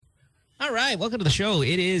All right, welcome to the show.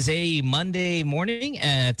 It is a Monday morning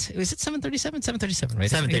at, is it 7:37? 7:37, right?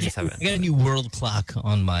 7:37. I got a new world clock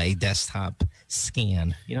on my desktop.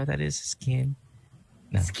 Scan. You know what that is? Scan?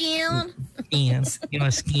 No. Scan. Scan. You know what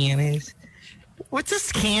a scan is? What's a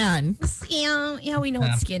scan? Scan. Yeah, we know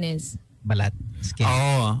what skin is. Balat. Scan.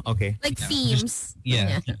 Oh, okay. Like themes.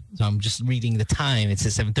 Yeah. So I'm just reading the time. It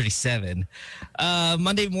says 7:37.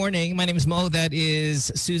 Monday morning. My name is Mo. That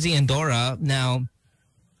is Susie and Dora. Now,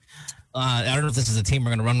 I don't know if this is a team we're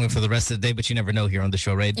going to run with for the rest of the day, but you never know here on the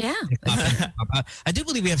show, right? Yeah. I do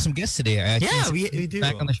believe we have some guests today. We do.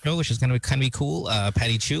 Back on the show, which is going to be cool.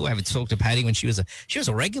 Patty Chu. I haven't spoke to Patty when she was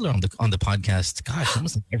a regular on the podcast. Gosh,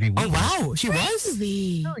 almost like every week. Oh wow, she was.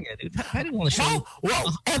 Oh yeah, dude. Patty on the show.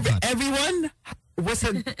 Wow. Everyone was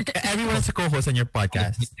everyone's a co-host on your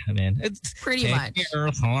podcast. Yeah, man. It's Pretty much. Yeah,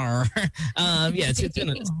 it's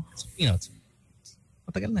you know, it's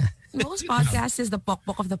matagal na. Most podcasts is the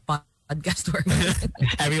pokpok of the podcast world.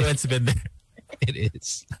 Everyone's been there. It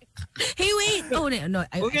is. Hey, wait. Oh, no.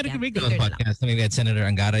 We got a good on the podcast. I mean, we had Senator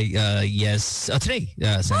Angara, yes, today.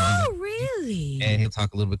 Senator Oh, really? And he'll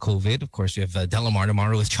talk a little bit COVID. Of course, we have Delamar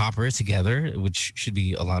tomorrow with Chopper together, which should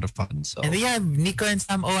be a lot of fun. So. And then you have Nico and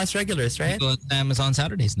Sam OS regulars, right? Nico and Sam is on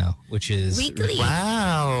Saturdays now, which is weekly.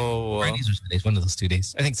 Wow. Fridays or Saturdays, one of those 2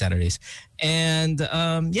 days. I think Saturdays. And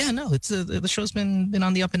it's the show's been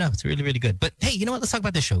on the up and up. It's really, really good. But hey, you know what? Let's talk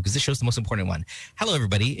about this show because this show's the most important one. Hello,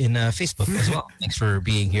 everybody in Facebook as well. Thanks for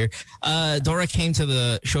being here. Dora came to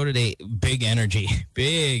the show today. Big energy.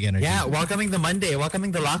 Big energy. Yeah, welcoming the Monday,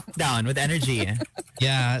 welcoming the lockdown with energy.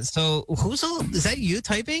 Yeah. So is that you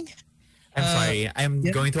typing? I'm sorry. I'm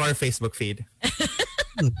going to our Facebook feed.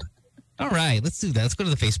 All right, let's do that. Let's go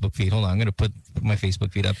to the Facebook feed. Hold on, I'm going to put my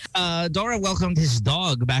Facebook feed up. Dora welcomed his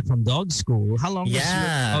dog back from dog school. How long was your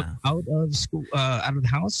dog out of school, out of the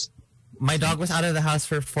house? My dog was out of the house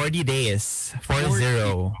for 40 days.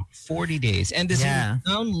 40. 40 days. And does he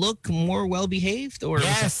now look more well-behaved? Or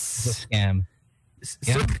yes. Was that a scam?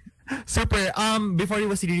 Yeah. Super. Before he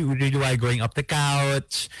was really going up the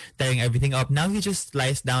couch, tearing everything up. Now he just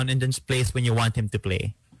lies down and then plays when you want him to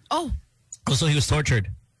play. Oh. So he was tortured.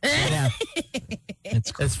 Yeah.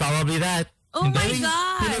 It's probably that. Oh my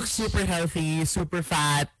god. He looks super healthy, super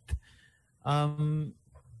fat.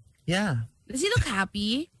 Yeah. Does he look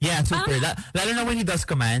happy? Yeah, super. Lalo na when he does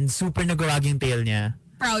commands, super nagawag yung tail niya.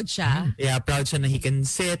 Proud siya. Yeah, proud siya na he can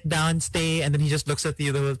sit down, stay, and then he just looks at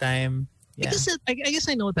you the whole time. Yeah. I guess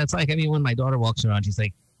I know what that's like. I mean, when my daughter walks around, she's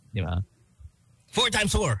like, 4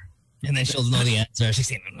 times 4. And then she'll know the answer. She's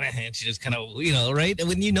saying, and she just kind of, right? And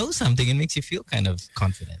when you know something, it makes you feel kind of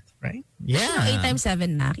confident, right? Yeah. 8 times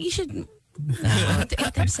 7 na. You should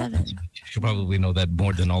 8 times 7. You should probably know that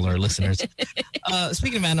more than all our listeners.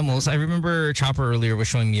 Speaking of animals, I remember Chopper earlier was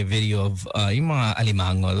showing me a video of yung mga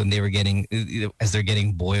alimango when they were as they're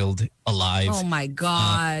getting boiled alive. Oh my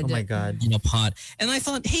god. In a pot. And I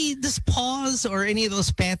thought, hey, this paws or any of those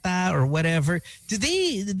peta or whatever,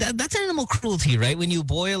 that's animal cruelty, right? When you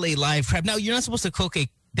boil a live crab. Now, you're not supposed to cook a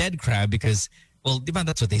dead crab because, well,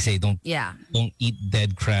 that's what they say. Don't eat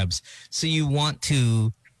dead crabs. So you want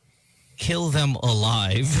to kill them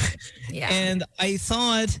alive. Yeah. And I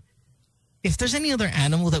thought, if there's any other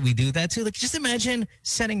animal that we do that to, like just imagine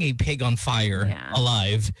setting a pig on fire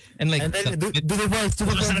alive and then do the voice.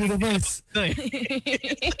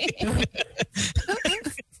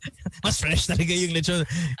 Mas fresh talaga yung lechon.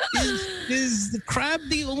 Is the crab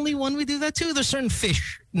the only one we do that to? There's certain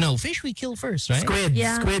fish. No, fish we kill first, right? Squid.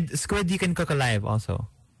 Yeah. Squid you can cook alive also.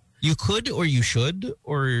 You could or you should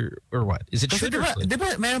or what? Is it should or should?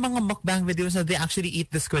 Diba mayroong mga mukbang videos that they actually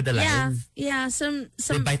eat the squid alive? Yeah. Some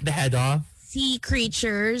They bite the head off. sea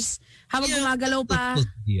creatures. Habang gumagalaw pa. Those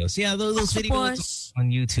videos. Yeah, those videos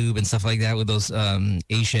on YouTube and stuff like that with those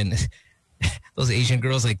Asian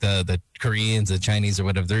girls like the Koreans, the Chinese or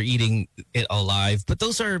whatever. They're eating it alive. But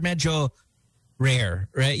those are medyo rare,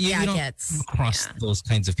 right? You don't come across those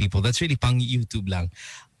kinds of people. That's really pang YouTube lang.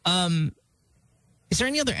 Is there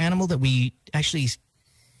any other animal that we actually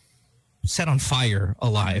set on fire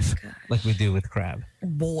alive like we do with crab?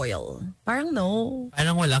 Boil. Parang no.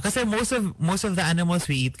 Parang wala. Kasi most of the animals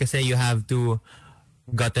we eat kasi you have to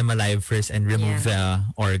gut them alive first and remove the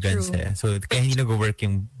organs. So kaya hindi nag-work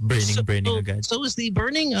yung burning agad. So is the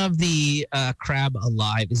burning of the crab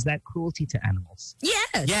alive, is that cruelty to animals?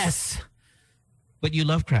 Yes. Yes. But you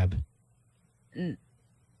love crab.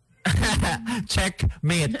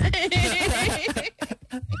 Checkmate.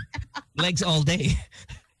 Legs all day.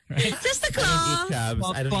 Right? Just the claw.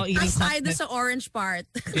 I don't eat crabs. Aside sa orange part.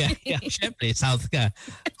 Yeah. Syempre, South ka.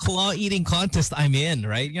 Claw eating contest, I'm in,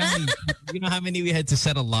 right? You know how many we had to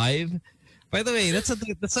set alive? By the way, that's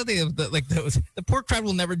something like the pork crab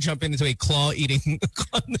will never jump into a claw eating.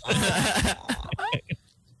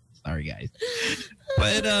 Sorry, guys.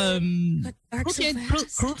 But Dark so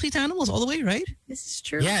cruelty to animals all the way, right? This is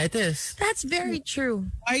true. Yeah, it is. That's very true.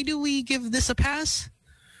 Why do we give this a pass?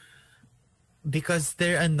 Because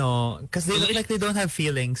they're because they look like they don't have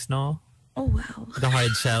feelings, no? Oh, wow. The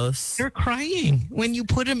hard shells. They're crying when you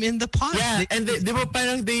put them in the pot. Yeah, and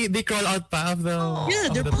they crawl out pa of the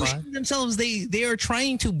they're the pot. pushing themselves. They are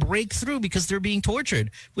trying to break through because they're being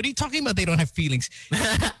tortured. What are you talking about? They don't have feelings. They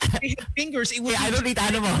have fingers. It would I don't eat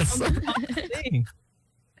animals. They're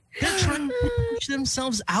trying to push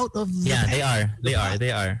themselves out of the They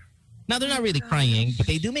are. Now they're not really crying, but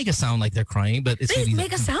they do make a sound like they're crying. But it's They really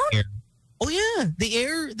make a sound? air. Oh yeah, the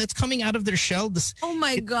air that's coming out of their shell. Oh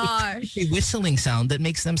my gosh. A whistling sound that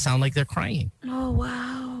makes them sound like they're crying. Oh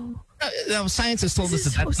wow. Now, science has told us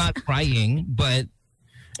that so that's not crying, but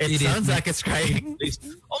It sounds like it's crying.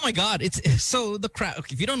 Oh my god! It's so the crab.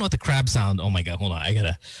 Okay, if you don't know what the crab sound, oh my god, hold on, I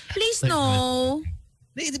gotta. Please no.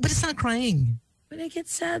 But it's not crying. But I get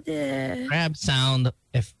sad there. Crab sound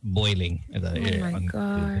if boiling. Oh my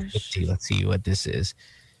gosh. Let's see what this is.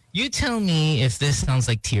 You tell me if this sounds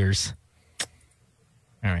like tears.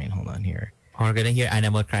 All right, hold on here. We're gonna hear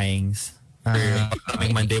animal cryings.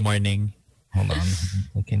 Coming Monday morning. Hold on,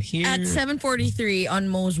 I can hear. At 7:43 on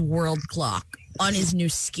Mo's world clock on his new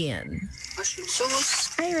skin. Mushroom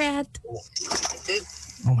sauce. Hi, Rat.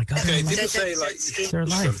 Oh my god, Okay, they're didn't say like they're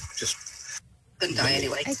alive. Just couldn't die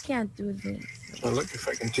anyway. I can't do this. I'll look if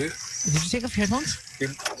I can do. Did you take off your headphones? You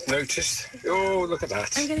noticed? Oh, look at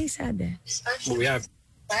that. I'm getting sad there. What we have.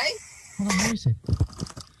 Hold on, where is it?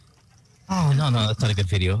 Oh no, that's not a good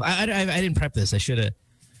video. I didn't prep this. I should have.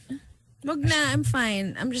 Wag na, I'm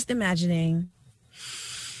fine. I'm just imagining.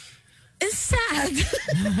 It's sad.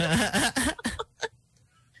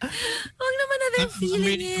 Wag naman natin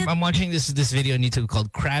feeling it. I'm watching this video on YouTube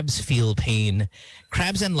called "Crabs Feel Pain."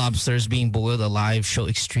 Crabs and lobsters being boiled alive show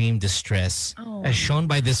extreme distress, as shown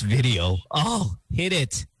by this video. Oh, hit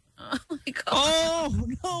it! Oh my god. Oh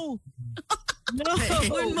no! No!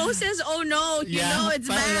 When Mo says, "Oh no," you know it's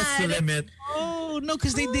That's the bad. limit. Oh no!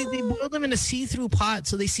 Because they boil them in a see-through pot,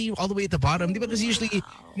 so they see all the way at the bottom. Because usually,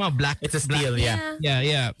 black. It's a steel, yeah.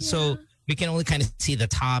 Yeah. So we can only kind of see the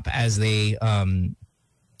top as they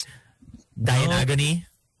Die in agony.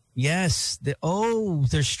 Yes.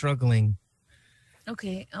 They're struggling.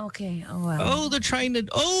 Okay. Oh wow. Oh, they're trying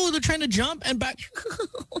to jump and back.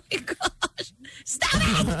 Oh my gosh. Stop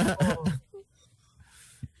it!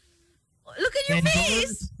 Look at your And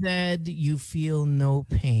face. Dora said you feel no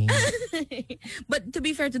pain. But to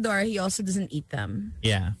be fair to Dora, he also doesn't eat them.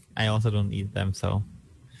 Yeah, I also don't eat them, so.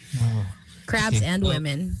 Crabs Okay. and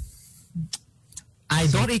women. I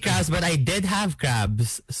don't eat crabs, but I did have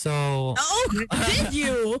crabs, so. Oh, did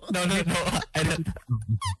you? No. I don't.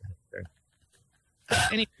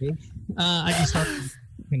 Anyway, I just thought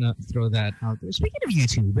gonna throw that out there. Speaking of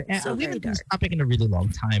YouTube, So we've very been dark. this topic in a really long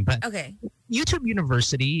time, but Okay. YouTube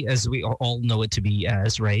University, as we all know it to be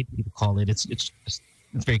as, right? People call it. It's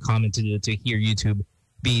very common to hear YouTube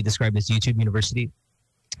be described as YouTube University.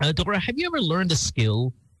 Dora, have you ever learned a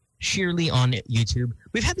skill sheerly on YouTube?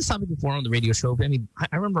 We've had this topic before on the radio show. I mean,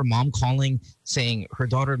 I remember mom calling saying her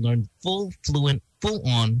daughter learned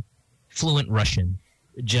full-on fluent Russian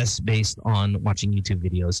just based on watching YouTube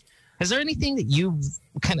videos. Is there anything that you've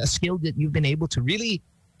kind of skilled that you've been able to really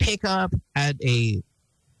pick up at a,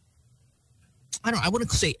 I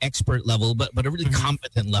wouldn't say expert level, but a really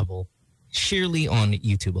competent level, sheerly on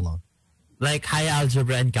YouTube alone? Like high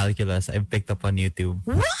algebra and calculus, I've picked up on YouTube.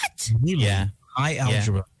 What? Really? Yeah. High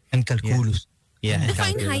algebra and calculus. Yeah. and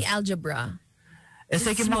Define calculus. high algebra. It's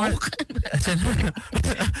like yung mga...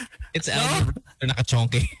 It's algebra. They're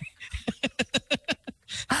nakachonky.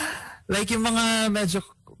 like yung mga medyo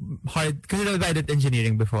hard, kasi I did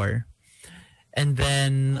engineering before. And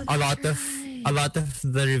then a lot of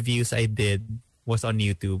the reviews I did was on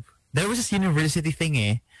YouTube. There was this university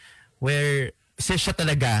thing where siya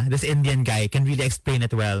talaga, this Indian guy can really explain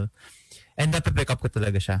it well. And napipick up ko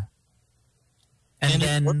talaga siya. And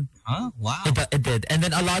then Huh? Wow. it did. And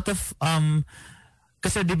then a lot of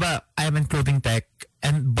kasi diba I'm in clothing tech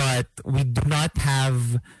but we do not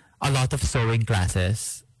have a lot of sewing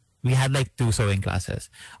classes. We had like 2 sewing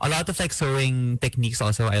classes. A lot of like sewing techniques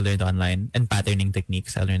also I learned online, and patterning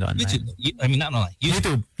techniques I learned online. YouTube. Not online.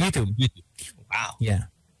 YouTube. Wow. Yeah.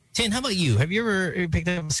 Tin, how about you? Have you ever picked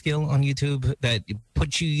up a skill on YouTube that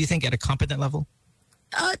puts you think, at a competent level?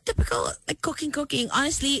 Typical like cooking.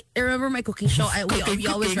 Honestly, I remember my cooking show. We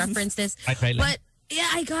always reference this. Right. But yeah,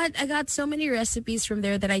 I got so many recipes from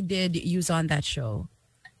there that I did use on that show.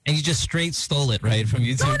 And you just straight stole it, right, from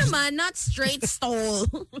YouTube? No naman, not straight stole.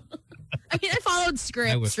 I mean, I followed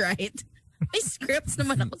scripts, right? May scripts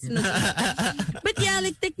naman ako sinusunod. But yeah,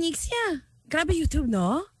 like techniques, yeah. Grabe YouTube,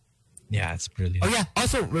 no? Yeah, it's brilliant. Oh yeah,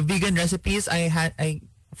 also vegan recipes I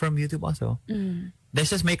from YouTube also. There's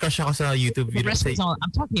just may crush ako sa YouTube The video. rest is all,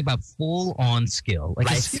 I'm talking about full-on skill. Like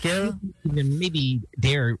a Life skill? you can maybe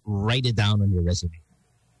dare write it down on your resume.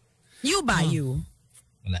 You by you.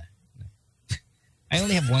 Wala. I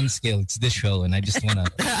only have one skill. It's this show, and I just want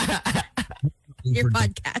to... Your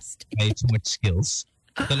podcast. I have too much skills.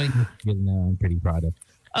 Talagang skill na I'm pretty proud of.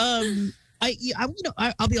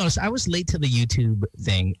 I'll be honest. I was late to the YouTube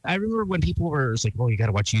thing. I remember when people were like, "Oh, you got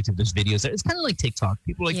to watch YouTube. There's videos." It's kind of like TikTok.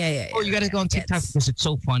 People are like, "Oh, you got to go on TikTok because it's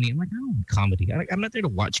so funny." I'm like, "I don't want comedy. I'm not there to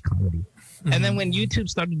watch comedy." And then when YouTube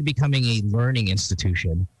started becoming a learning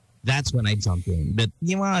institution, that's when I jumped in. But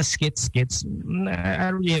you know, skits. I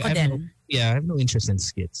really, I have no interest in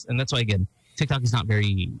skits, and that's why again, TikTok is not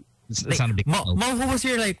very. It's not a big. Mo, who was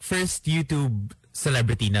your like first YouTube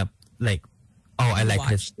celebrity na like? Oh, I like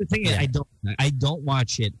this. The thing is, I don't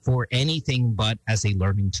watch it for anything but as a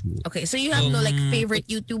learning tool. Okay, so you have no like favorite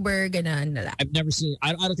YouTuber, ganon na lang. I've never seen.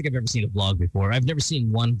 I don't think I've ever seen a vlog before. I've never seen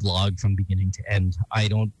one vlog from beginning to end. I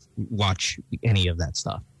don't watch any of that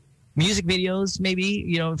stuff. Music videos, maybe,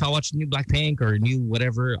 you know, if I watch new Blackpink or new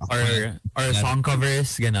whatever, or song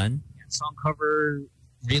covers, ganon. Song cover,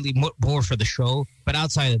 really more for the show. But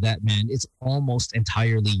outside of that, man, it's almost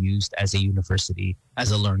entirely used as a university,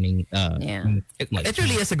 as a learning. It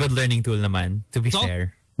really is a good learning tool, naman. To be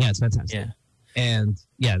fair, yeah, it's fantastic. Yeah, and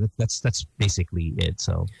yeah, that's basically it.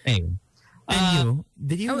 So anyway. And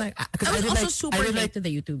did you I was also super late to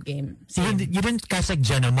the YouTube game. You didn't catch like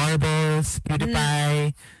Jenna Marbles,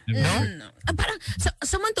 PewDiePie? No? Parang,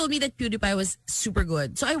 someone told me that PewDiePie was super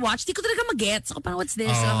good. So I watched. Di ko talaga mag-get. So parang, what's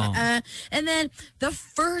this? And then the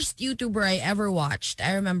first YouTuber I ever watched,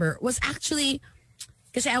 I remember, was actually...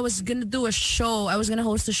 Because I was going to do a show. I was going to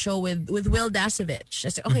host a show with Will Dasovich. I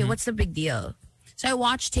said, okay, what's the big deal? So I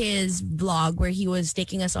watched his vlog where he was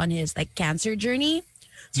taking us on his like cancer journey.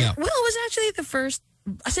 So Will was actually the first,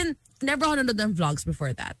 as in, never ako nanonood ng vlogs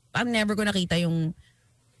before that. I'm never ko nakita yung,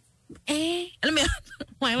 alam mo yun,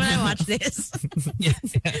 why would I watch this?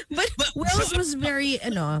 But Will's was very,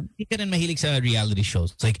 Hindi ka rin mahilig sa reality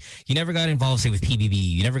shows. It's like, you never got involved, say, with PBB.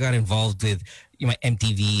 You never got involved with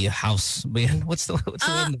MTV House. What's the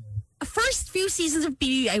one? First few seasons of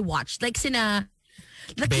PBB I watched. Like, the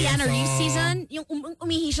Keanu Reeves season, yung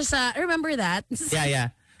umihi siya sa, remember that? Yeah.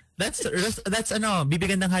 That's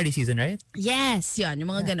Bibigyan ng Hari season, right? Yes, yun, yung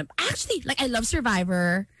mga ganun. Actually, like I love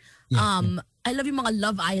Survivor. I love yung mga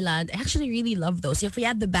Love Island. I actually really love those. If we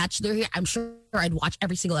had The Bachelor here, I'm sure I'd watch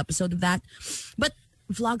every single episode of that. But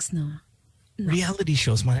vlogs, no. Reality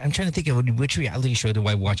shows, man. I'm trying to think of which reality show do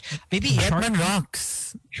I watch. Maybe Bretman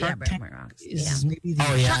Rocks. Bretman Rocks. Maybe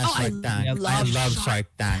Shark Tank. I love Shark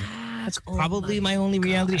Tank. That's probably my only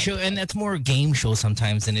reality show, and that's more game show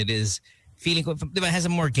sometimes than it is. Feeling it has a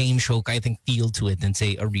more game show, I think, feel to it than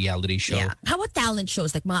say a reality show. Yeah. How about talent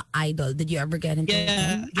shows like mga Idol? Did you ever get into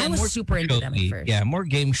them? I was super into them at first. Yeah, more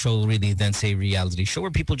game show really than say reality show where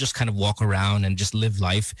people just kind of walk around and just live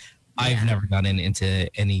life. Yeah. I've never gotten into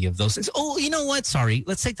any of those things. Oh, you know what? Sorry.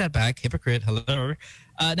 Let's take that back. Hypocrite. Hello.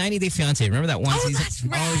 90 Day Fiancé. Remember that one season? That's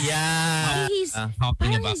right. Oh, yeah.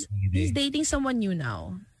 He's dating someone new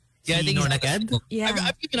now. Yeah, I think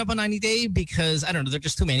I've given up on 90 Day because, I don't know, there are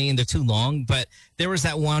just too many and they're too long. But there was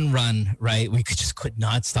that one run, right? We could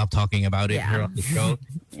not stop talking about it here on the show.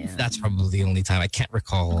 That's probably the only time. I can't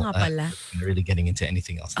recall really getting into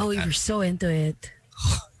anything else. Oh, you were so into it.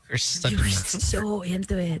 You were so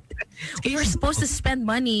into it. We were supposed to spend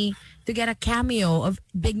money to get a cameo of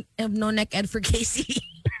No Neck Ed for Casey.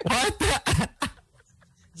 What?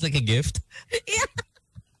 It's like a gift. Yeah.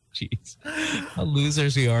 Jeez, how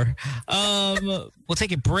losers we are. We'll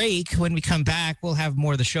take a break. When we come back, we'll have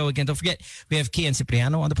more of the show. Again, don't forget, we have Kian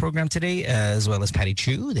Cipriano on the program today, as well as Patty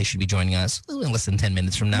Chu. They should be joining us in less than 10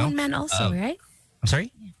 minutes from now. Moonman also, right? I'm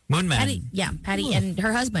sorry? Moonman. Patty and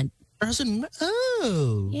her husband. Her husband?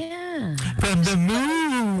 Oh. Yeah. From the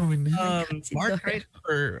moon. Mark, right?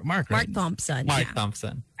 Or Mark, right? Mark Thompson. Mark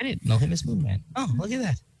Thompson. I didn't know him as Moonman. Oh, look at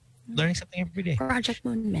that. Learning something every day. Project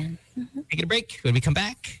Moonman. Taking a break. When we come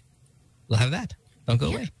back, we'll have that. Don't go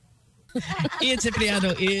away. Ian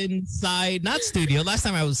Cipriano inside, not studio. Last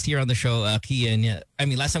time I was here on the show, Kian, yeah, I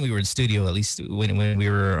mean, last time we were in studio, at least when we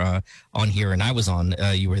were on here and I was on,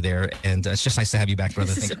 you were there. And it's just nice to have you back,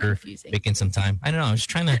 brother. Thanks for making some time. I don't know. I was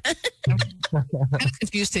trying to, I'm kind of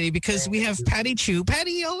confused today because we have Patty Chu.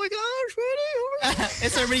 Patty, oh my gosh, Patty.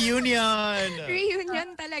 It's a reunion.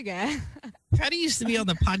 Reunion talaga. Patty used to be on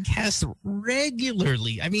the podcast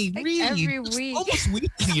regularly. I mean, Like really, every just week. almost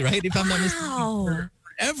weekly, right? If I'm not mistaken,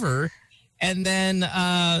 forever. And then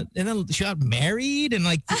she got married, and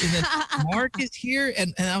then Mark is here,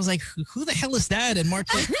 and I was like, who the hell is that? And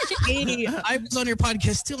Mark's like, hey, I was on your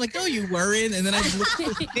podcast too. I'm like, no, you weren't. And then I looked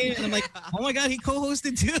at his name, and I'm like, oh my god, he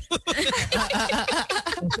co-hosted too.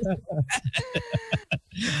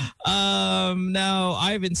 No,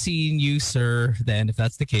 I haven't seen you, sir. Then, if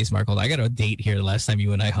that's the case, Mark, I got a date here. The last time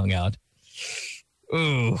you and I hung out.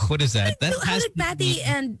 Oh, what is that? How did Patty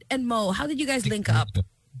and Mo? How did you guys link up?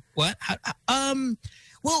 What?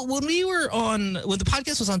 Well, when the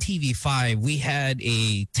podcast was on TV5, we had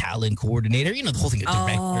a talent coordinator. You know, the whole thing, a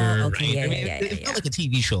director, okay, right? It felt like a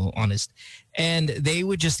TV show, honest. And they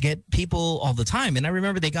would just get people all the time. And I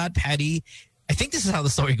remember they got Patty. I think this is how the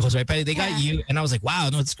story goes, right, Patty? They got you, and I was like, wow,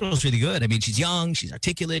 no, this girl's really good. I mean, she's young, she's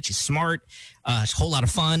articulate, she's smart, she's a whole lot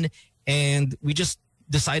of fun. And we just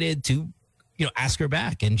decided to, ask her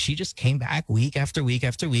back. And she just came back week after week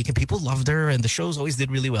after week, and people loved her, and the shows always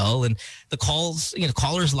did really well. And the callers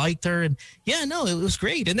liked her. And yeah, no, it was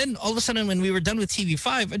great. And then all of a sudden, when we were done with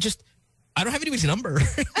TV5, I don't have anybody's number.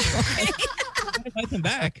 I invite them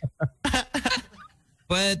back.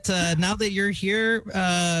 But now that you're here,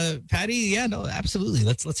 Patty, yeah, no, absolutely.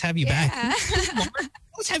 Let's have you back.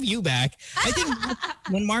 Let's have you back. I think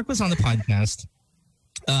when Mark was on the podcast,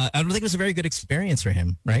 I don't think it was a very good experience for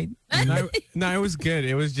him, right? No, it was good.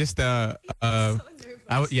 It was just I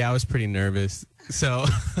was pretty nervous. So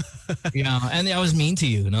yeah, and I was mean to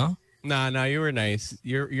you, no? No, you were nice.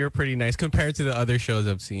 You're pretty nice compared to the other shows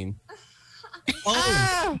I've seen.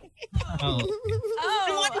 Oh.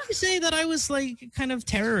 Why did you say that I was like kind of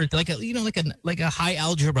terror, like a high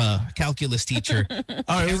algebra calculus teacher?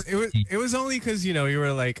 It was only because you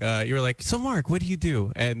were like, so Mark, what do you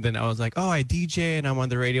do? And then I was like, oh, I DJ and I'm on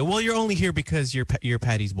the radio. Well, you're only here because you're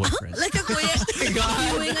Patty's boyfriend. Like a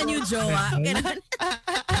kuya, viewing a new jowa. Ganun.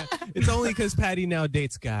 It's only because Patty now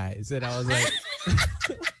dates guys, and I was like,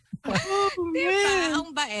 Diba?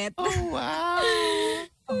 Ang bait. oh wow.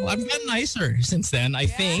 I've gotten nicer since then, I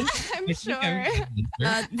think. I'm sure.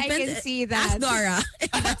 I can see that. Ask Dora.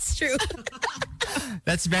 That's true.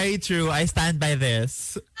 That's very true. I stand by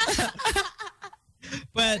this.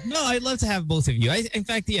 But no, I'd love to have both of you. In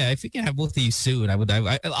fact, yeah, if we can have both of you soon,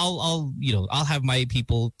 I'll have my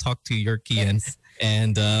people talk to your Kian,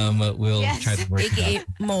 and we'll try to work it AKA out.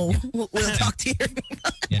 Mo. We'll talk to you.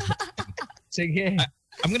 Yeah. Sige.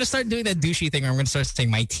 I'm gonna start doing that douchey thing where I'm gonna start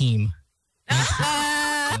saying my team. Oh.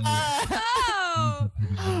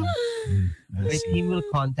 My team will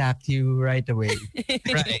contact you right away.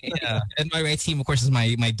 Right. Yeah. And my team, of course, is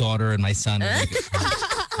my daughter and my son.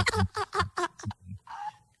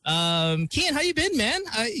 Kian, how you been, man?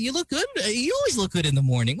 You look good. You always look good in the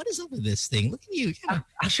morning. What is up with this thing? Look at you.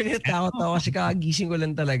 Actually, natakot ako kasi kakagising ko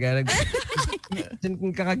lang talaga.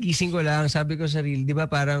 Kakagising ko lang, sabi ko sarili, di ba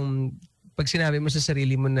parang pag sinabi mo sa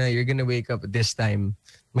sarili mo na you're gonna wake up at this time,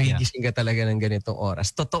 magigising ka talaga ng ganitong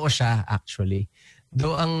oras. Totoo siya, actually.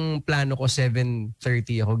 Though ang plano ko,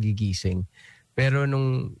 7:30 ako gigising. Pero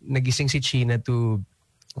nung nagising si China to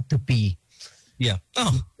pee, Yeah.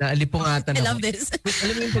 Oh. naalipungatan I ako. love this.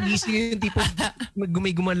 Alam mo yung pagising yung tipo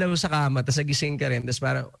gumalaw sa kama tapos nagising ka rin. Tapos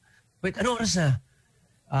parang, wait, ano oras na?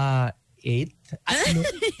 8? Ano?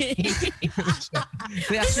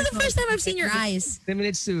 This is the first time I've seen your eyes. 10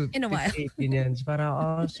 minutes to In a while. 8, ganyan. So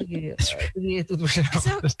parang, sige, tutulog na ako.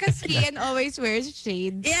 So, because Kian always wears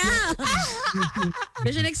shades. Yeah.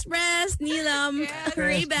 Vision Express, Nilam,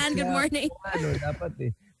 Ray-Ban, good morning. Ano, dapat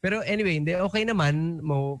eh. Pero anyway, hindi, okay naman,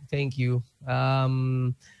 Mo. Thank you.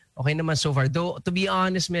 Okay naman so far. Though, to be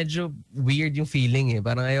honest, medyo weird yung feeling eh.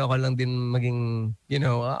 Parang ayoko lang din maging,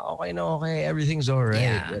 okay, everything's alright.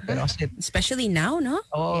 Yeah. Pero kasi, Especially now, no?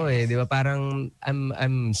 oo eh, di ba? Parang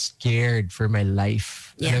I'm scared for my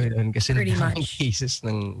life. Yeah, Alam mo yun? Kasi pretty nagkakaroon much. cases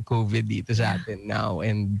ng COVID dito sa atin now.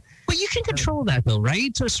 And But you can control that though, right?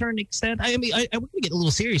 To a certain extent. I mean, I want to get a little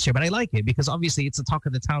serious here, but I like it because obviously it's the talk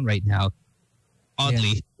of the town right now.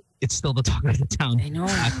 Oddly, it's still the talk of the town. I know.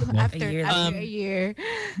 After A year. a year.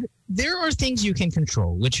 There are things you can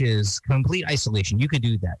control, which is complete isolation. You could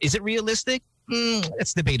do that. Is it realistic?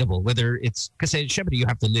 It's debatable whether it's because you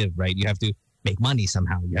have to live, right? You have to make money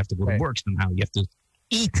somehow. You have to go to Right. work somehow. You have to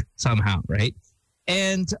eat somehow, right?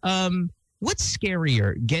 And what's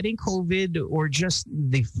scarier, getting COVID or just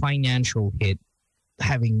the financial hit,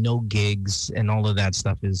 having no gigs and all of that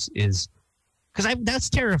stuff is because that's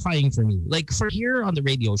terrifying for me. Like for here on the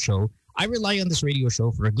radio show, I rely on this radio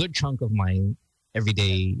show for a good chunk of my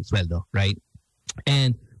everyday sueldo, right?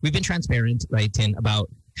 And we've been transparent, right, Tin, about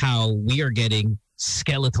how we are getting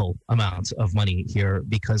skeletal amounts of money here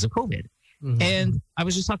because of COVID. Mm-hmm. And I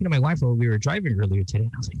was just talking to my wife while we were driving earlier today,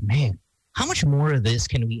 and I was like, man, how much more of this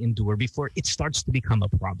can we endure before it starts to become a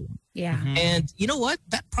problem? Yeah. Mm-hmm. And you know what?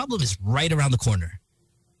 That problem is right around the corner.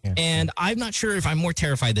 Yeah. And I'm not sure if I'm more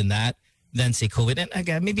terrified than that than say COVID. And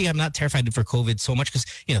again, maybe I'm not terrified for COVID so much because,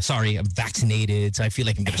 sorry, I'm vaccinated, so I feel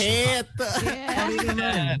like I'm going to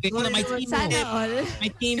my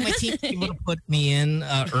team able to put me in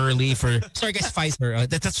early for, sorry guys, Pfizer.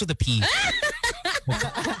 That's for the P.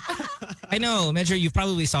 I know, Medyo, you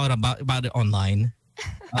probably saw it about it online.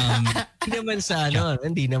 Hindi naman sa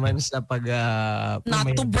hindi naman sa pag not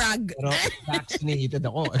to brag. Pero vaccinated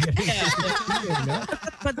ako.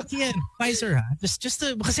 But yeah, Pfizer just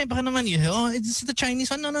kasi baka naman it's the Chinese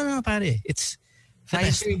one. No, pare. It's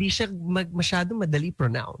Pfizer, hindi siya masyado madali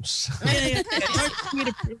pronounce. Yeah. It's hard for me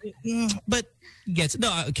to, but yes, no,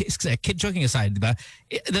 kid joking aside,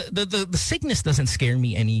 the sickness doesn't scare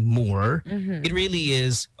me anymore. Mm-hmm. It really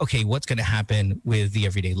is, okay, what's going to happen with the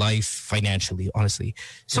everyday life financially, honestly.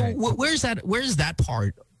 So right. Where's that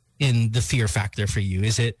part in the fear factor for you?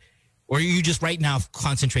 Is it, or are you just right now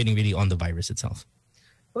concentrating really on the virus itself?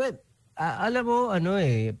 Well, alam mo,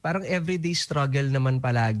 parang everyday struggle naman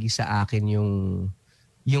palagi sa akin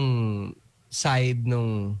yung side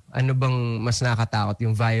nung ano bang mas nakatakot,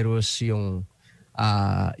 yung virus, yung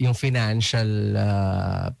financial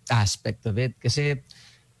aspect of it. Kasi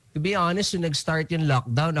to be honest, when nag-start yung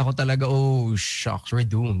lockdown, ako talaga, oh shucks, we're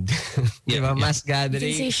doomed. Diba? Mass gathering.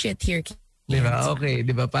 You can say shit here. Diba? Okay,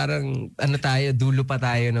 diba? Parang dulo pa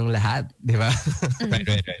tayo ng lahat. Diba? Right.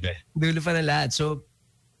 Dulo pa ng lahat. So,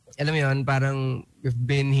 alam mo yun, parang we've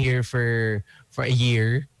been here for a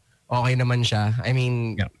year. Okay naman siya. I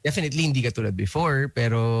mean, definitely hindi katulad before,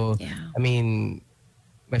 pero I mean,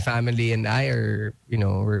 my family and I are,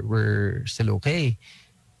 we're still okay.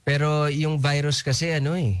 Pero yung virus kasi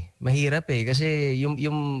mahirap kasi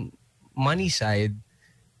yung money side,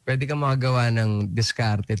 pwede ka makagawa ng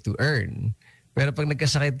diskarte to earn. Pero pag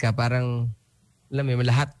nagkasakit ka, parang alam mo,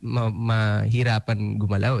 lahat mahirapan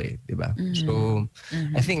gumalaw di ba? Mm-hmm. So,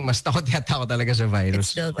 I think mas takot yata ako talaga sa virus.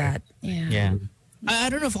 It's still that. Yeah.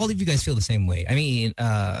 I don't know if all of you guys feel the same way. I mean,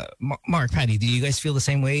 Mark, Patty, do you guys feel the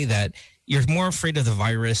same way that you're more afraid of the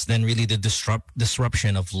virus than really the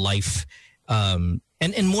disruption of life? And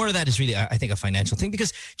more of that is really, I think, a financial thing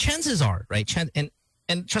because chances are, right?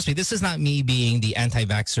 And trust me, this is not me being the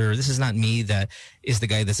anti-vaxxer. This is not me that is the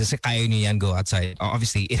guy that says, kaya niyo yan, go outside.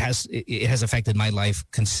 Obviously, it has affected my life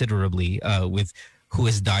considerably with who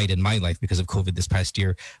has died in my life because of COVID this past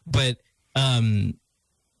year. But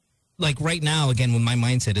like right now, again, when my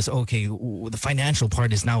mindset is, okay, the financial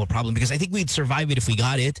part is now a problem because I think we'd survive it if we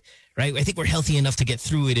got it, right? I think we're healthy enough to get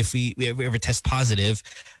through it if we ever test positive.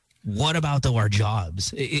 What about our jobs?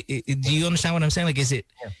 Do you understand what I'm saying? Like, is it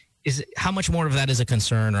how much more of that is a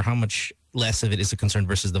concern or how much less of it is a concern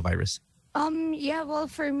versus the virus? Yeah, well,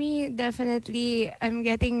 for me, definitely, I'm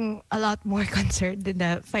getting a lot more concerned in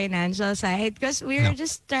the financial side because we were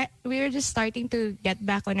just starting to get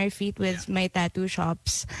back on our feet with my tattoo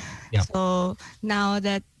shops. Yeah. So now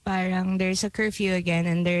that parang there's a curfew again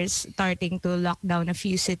and they're starting to lock down a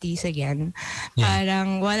few cities again,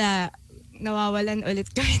 parang nawawalan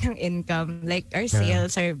ulit kami ng income. Like our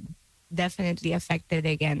sales are definitely affected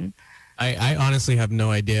again. I honestly have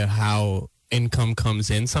no idea how income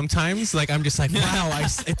comes in sometimes. Like I'm just like, wow,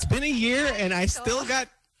 it's been a year and I still got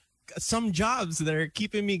some jobs that are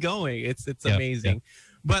keeping me going. It's amazing. Yeah.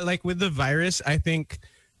 But like with the virus, I think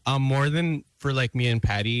more than for like me and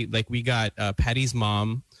Patty, like we got Patty's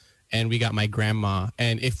mom and we got my grandma.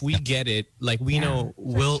 And if we get it, like we know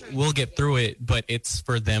we'll get through it, but it's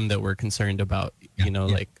for them that we're concerned about,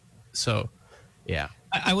 like, so yeah.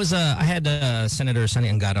 I had Senator Sonny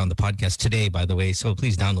Angara on the podcast today, by the way, so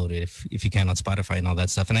please download it if you can on Spotify and all that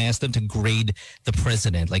stuff. And I asked them to grade the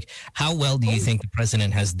president. Like, how well do you think the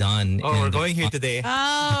president has done? Oh, we're going here today.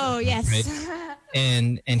 Oh, yes. Right?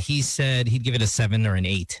 And he said he'd give it a 7 or an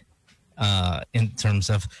 8 in terms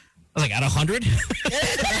of, I was like, at 100?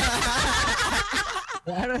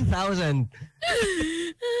 At 1,000.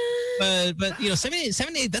 But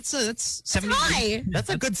 78, that's 70. High. That's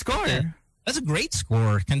a good score. Yeah. That's a great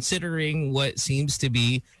score considering what seems to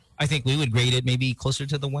be, I think we would grade it maybe closer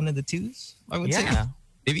to the 1 and the 2s, I would say.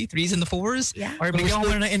 maybe 3s and the 4s. Yeah. Or bigyan ko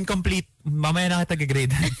muna ng incomplete. Mamaya na kita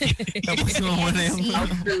gagrade. Tapos mo muna yung...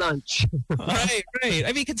 Out for lunch. Right.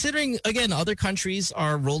 I mean, considering, again, other countries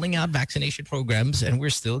are rolling out vaccination programs and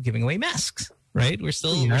we're still giving away masks, right? We're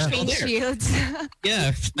still Face there. shields.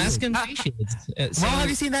 Yeah, mask and face shields. So- Wow, have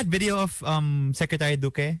you seen that video of Secretary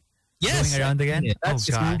Duque yes. going around again? Yeah, Oh, that's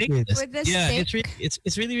God. ridiculous. With the Yeah, stick.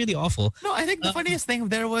 it's really, really awful. No, I think the funniest thing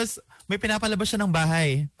there was may pinapalabas siya ng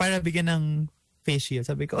bahay para bigyan ng face shield.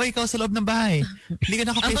 Sabi ko, ikaw sa loob ng bahay. Hindi ka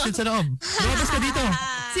naka-face shield sa loob. Lumabas ka dito.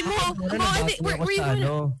 Si Mo, I think, were you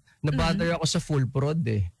gonna... Nabother ako sa full prod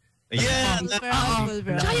eh. Yeah.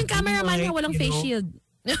 Tsaka yung cameraman niya walang face shield.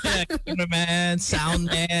 Yeah, cameraman, sound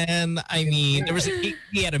man. I mean,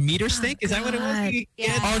 he had a meter stick. Is that what it was?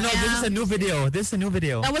 Yeah. Oh no, this is a new video.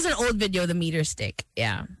 That was an old video, the meter stick.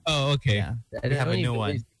 Yeah. Oh, okay. Yeah. They have a new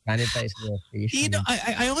one. Sanitize the face. You know,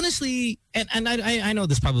 I honestly, and I know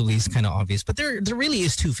this probably is kind of obvious, but there really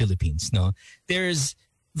is two Philippines. No, there's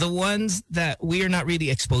the ones that we are not really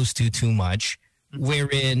exposed to too much,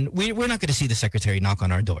 wherein we're not going to see the secretary knock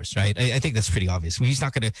on our doors, right? I think that's pretty obvious. He's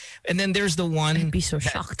not going to. And then there's the one I'd be so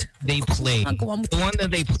shocked. they play, the one that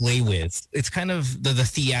they play with. It's kind of the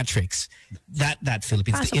theatrics that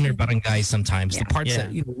Philippines, the inner barangay sometimes, the parts that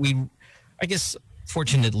I guess.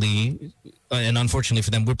 Fortunately, and unfortunately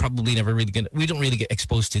for them, we're probably never really we don't really get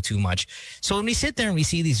exposed to too much. So when we sit there and we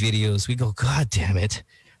see these videos, we go, God damn it.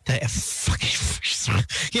 That fucking,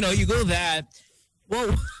 you go that,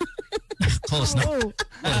 whoa, close enough.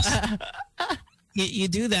 Close. You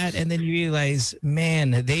do that and then you realize,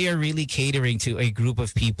 man, they are really catering to a group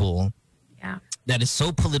of people that is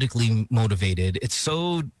so politically motivated. It's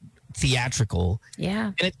so theatrical.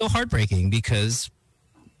 Yeah. And it's so heartbreaking because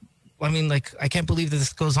I mean, like, I can't believe that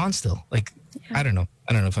this goes on still. Like, I don't know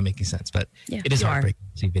if I'm making sense, but it is heartbreaking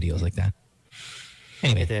to see videos like that.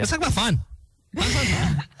 Anyway, let's talk about fun.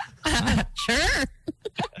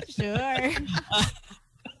 Sure.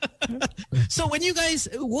 So when you guys,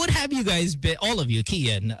 what have you guys been, all of you,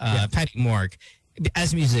 Kian, Patty, Mark,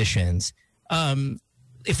 as musicians,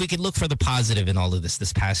 if we could look for the positive in all of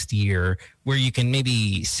this past year, where you can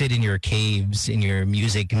maybe sit in your caves, in your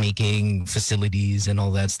music making facilities and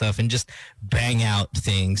all that stuff and just bang out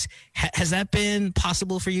things. Has that been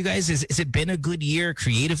possible for you guys? Is it been a good year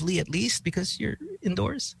creatively at least because you're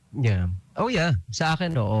indoors? Yeah. Oh yeah. Sa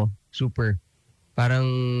akin, oo. Super.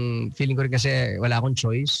 Parang feeling ko rin kasi wala akong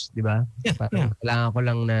choice, di ba? Yeah, Parang kailangan ko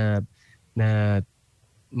lang na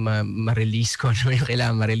ma-release ko ano yung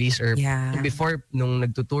kailangan ma-release or before nung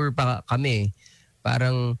nagtutour pa kami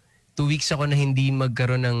parang 2 weeks ako na hindi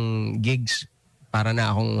magkaroon ng gigs para na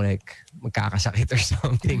akong like magkakasakit or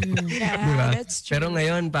something. Diba? That's true. Pero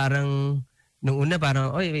ngayon parang nung una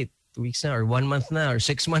parang wait 2 weeks na or 1 month na or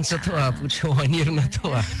 6 months na to pucha 1 year na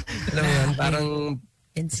to alam mo yun parang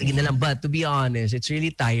sige na lang, but to be honest it's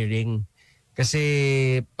really tiring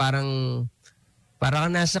kasi parang ka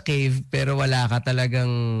nasa cave pero wala ka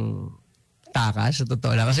talagang takas sa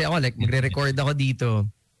totoo lang. Kasi ako like magre-record ako dito.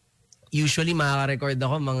 Usually makaka-record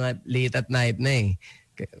ako mga late at night na eh.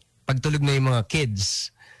 Pagtulog na yung mga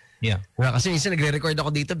kids. Yeah. Kasi minsan nagre-record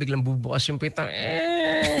ako dito biglang bubukas yung pitang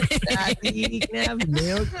daddy, can I have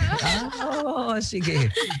milk?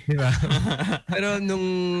 Sige. Diba? Pero nung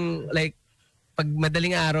like pag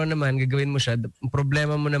madaling araw naman gagawin mo siya,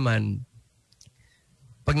 problema mo naman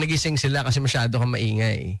pag nagising sila kasi masyado kang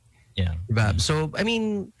maingay. Yeah. Diba? So, I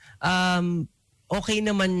mean, okay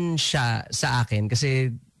naman siya sa akin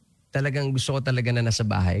kasi talagang gusto ko talaga na nasa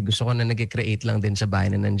bahay. Gusto ko na nag-create lang din sa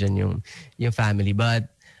bahay na nandyan yung family.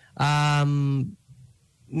 But,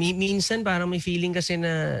 minsan parang may feeling kasi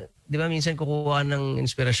na, di ba, minsan kukuha ng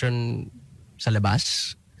inspirasyon sa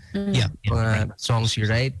labas. Yeah. Mga songs you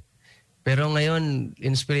write. Pero ngayon,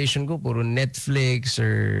 inspiration ko puro Netflix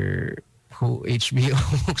or HBO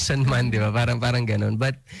buksan man, di ba? Parang ganun.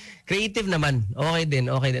 But creative naman. Okay din.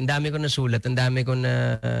 Ang dami ko nasulat. Ang dami ko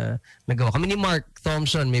na nagawa. Kami ni Mark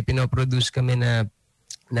Thompson, may pinoproduce kami na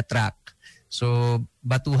track. So,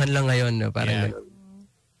 batuhan lang ngayon. No? Parang ganun.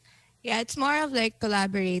 Yeah, it's more of like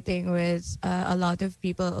collaborating with a lot of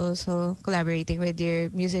people also. Collaborating with your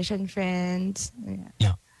musician friends.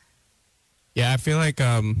 Yeah, I feel like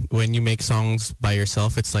when you make songs by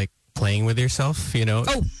yourself, it's like playing with yourself,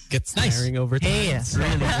 gets tiring over time. Hey, so you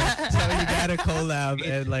gotta collab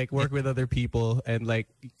and like work with other people and like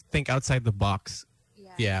think outside the box.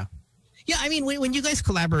 Yeah. Yeah, I mean, when you guys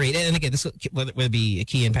collaborate, and again, this whether it be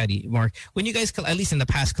Key and Patty, Mark, when you guys, at least in the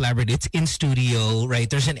past, collaborate, it's in studio, right?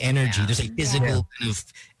 There's an energy, there's a physical kind of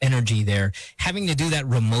energy there. Having to do that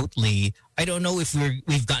remotely, I don't know if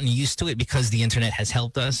we've gotten used to it because the internet has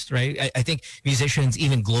helped us, right? I think musicians,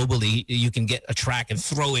 even globally, you can get a track and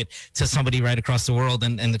throw it to somebody right across the world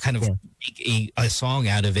and kind of make a song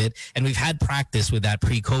out of it. And we've had practice with that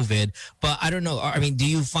pre-COVID, but I don't know. I mean, do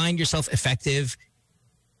you find yourself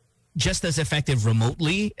just as effective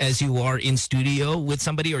remotely as you are in studio with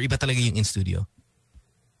somebody, or iba talaga yung in studio?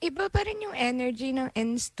 Iba pa rin yung energy ng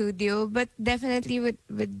in studio, but definitely with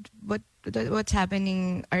what's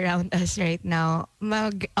happening around us right now,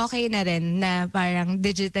 okay na rin na parang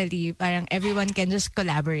digitally, parang everyone can just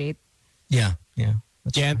collaborate. Yeah.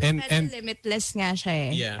 And limitless nga siya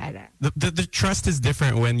eh. Yeah. The trust is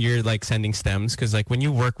different when you're like sending stems, because like when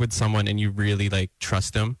you work with someone and you really like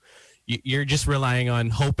trust them, you're just relying on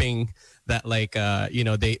hoping that like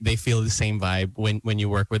they feel the same vibe when you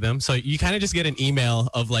work with them. So you kind of just get an email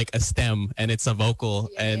of like a stem and it's a vocal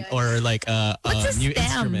or like a new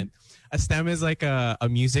instrument. A stem is like a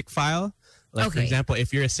music file. Like for example,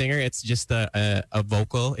 if you're a singer, it's just a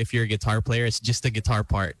vocal. If you're a guitar player, it's just a guitar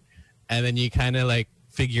part. And then you kind of like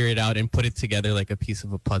figure it out and put it together like a piece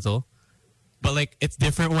of a puzzle. But like it's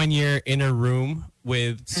different when you're in a room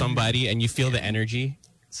with somebody and you feel the energy.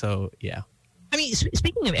 So, yeah. I mean,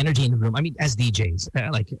 speaking of energy in the room, I mean, as DJs,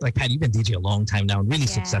 like Pat, you've been DJ a long time now, really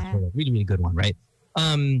successful, really, really good one, right?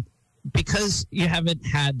 Because you haven't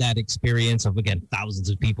had that experience of, again, thousands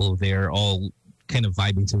of people there all kind of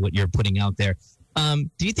vibing to what you're putting out there.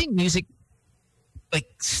 Do you think music, like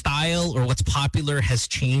style or what's popular has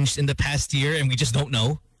changed in the past year and we just don't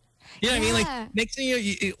know? You know what I mean? Like next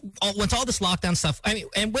thing once all this lockdown stuff, I mean,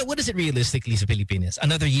 and what is it realistically sa Pilipinas?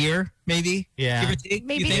 Another year, maybe? Yeah.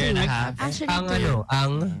 Maybe 2. Actually, I don't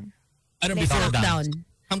know, before lockdown.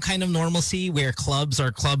 Some kind of normalcy where clubs are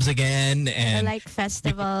clubs again and like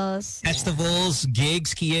festivals.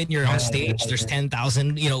 Gigs, Kian, you're on stage, there's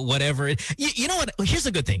 10,000, whatever. You know what? Here's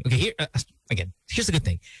the good thing. Okay, here's the good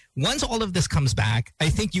thing. Once all of this comes back, I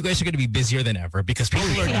think you guys are going to be busier than ever because people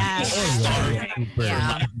are starving for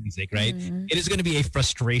live music, right? Mm-hmm. It is going to be a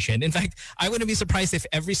frustration. In fact, I wouldn't be surprised if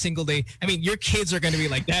every single day, I mean, your kids are going to be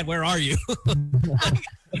like, Dad, where are you?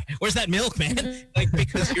 Where's that milk, man? Like,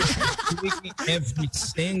 because you're doing it every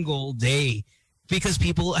single day because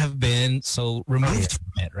people have been so removed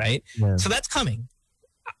from it, right? Yeah. So that's coming.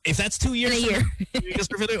 If that's 2 years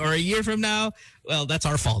or a year from now, well, that's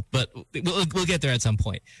our fault. But we'll get there at some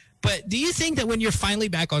point. But do you think that when you're finally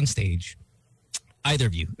back on stage, either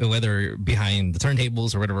of you, whether behind the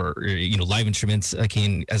turntables or whatever, live instruments,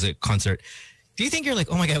 as a concert, do you think you're like,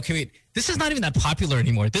 oh my God, okay, wait, this is not even that popular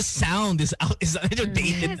anymore. This sound is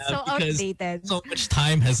outdated now so because outdated. So much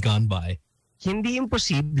time has gone by. Hindi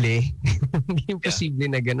imposible. Hindi imposible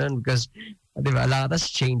na ganun because, di ba, a lot has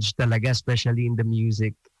changed talaga, especially in the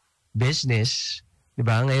music business. Di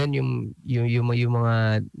ba? Ngayon, yung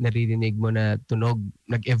mga naririnig mo na tunog,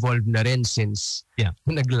 nag-evolve na rin since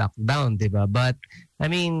nag-lockdown, di ba? But, I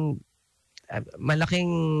mean,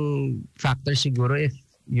 malaking factor siguro if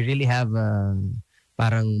you really have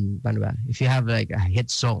if you have like a hit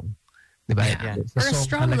song, diba? Yeah. Or a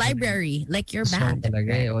strong library like your band.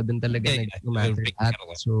 Talaga, doon talaga nag-matter at.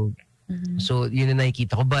 So yun na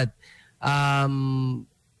nakikita ko. But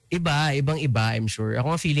ibang-iba, I'm sure.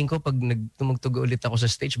 Ako nga feeling ko pag tumugtog ulit ako sa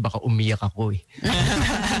stage, baka umiyak ako eh.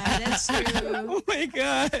 That's true. Oh my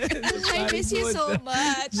God. I miss you so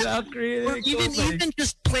much. Or even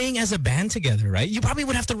just playing as a band together, right? You probably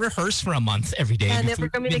would have to rehearse for a month every day. Never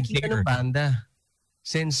kami nakita ng banda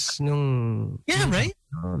since nung... Yeah, right?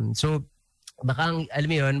 So, baka, alam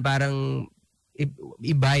mo yun, parang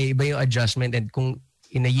iba yung adjustment, and kung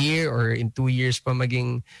in a year or in 2 years pa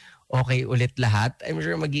maging okay ulit lahat, I'm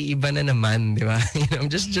sure mag-iiba na naman, di ba? I'm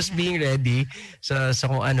just being ready sa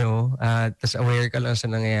kung ano, tas aware ka lang sa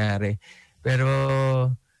nangyayari. Pero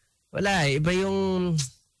wala,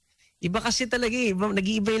 iba kasi talaga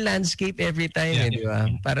nag-iiba yung landscape every time, di ba?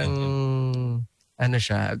 Parang ano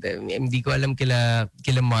siya, hindi ko alam kila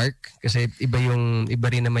Mark kasi iba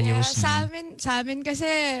rin naman yung sa amin kasi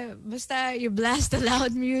basta you blast the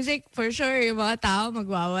loud music, for sure yung mga tao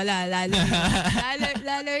magwawala,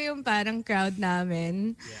 lalo yung parang crowd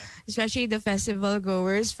namin, especially the festival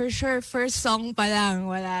goers, for sure first song pa lang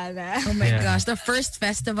wala na. Oh my gosh, the first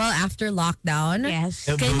festival after lockdown. Yes.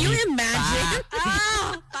 Can you imagine?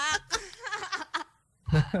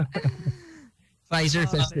 Pfizer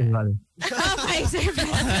Festival. Pfizer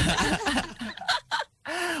Festival.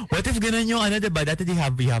 What if ganun yung ano, diba? Dati you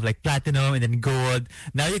have like platinum and then gold.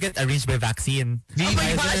 Now you get arranged by vaccine. Oh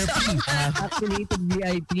my gosh. Vaccinated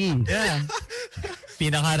VIP. Yeah.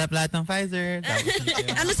 Pinakaharap lahat ng Pfizer.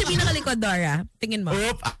 Ano si pinakalikod, Dora? Tingin mo.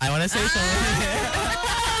 Oop, I wanna say so.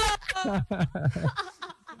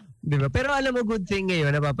 Diba? Pero alam mo, good thing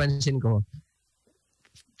ngayon, napapansin ko,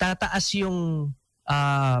 tataas yung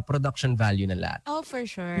production value ng lahat. Oh, for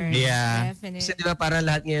sure. Yeah. Definitely. Kasi diba parang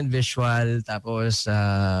lahat ngayon visual, tapos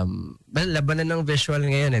labanan ng visual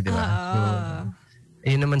ngayon diba?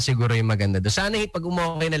 Yun naman siguro yung maganda doon. Sana pag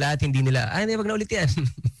umokay na lahat, hindi nila, hindi, wag na ulit yan.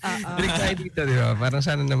 Balik tayo dito, diba? Parang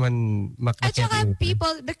sana naman At saka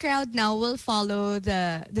the crowd now will follow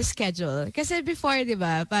the schedule. Kasi before,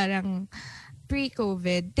 diba, parang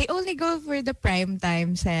pre-COVID, they only go for the prime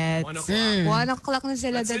time sets. 1 o'clock na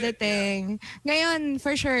sila dadating. Ngayon,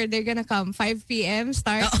 for sure, they're gonna come. 5 p.m.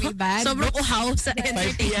 start with band. Sobrang uhaw sa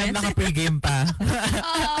 5 p.m. entertainment. naka-pregame pa.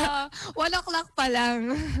 1 o'clock pa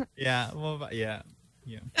lang. Yeah. Well, yeah.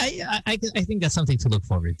 I think that's something to look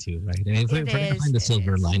forward to, right? I mean, if we're going to find the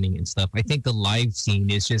silver lining and stuff, I think the live scene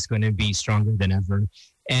is just going to be stronger than ever.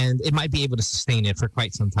 And it might be able to sustain it for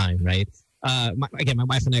quite some time, right? My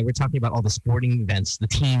wife and I, we're talking about all the sporting events, the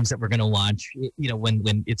teams that we're going to watch,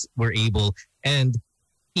 when we're able. And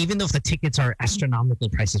even though if the tickets are astronomical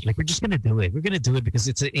prices, like, we're just going to do it. We're going to do it because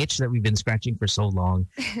it's an itch that we've been scratching for so long.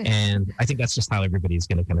 And I think that's just how everybody's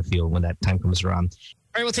going to kind of feel when that time comes around.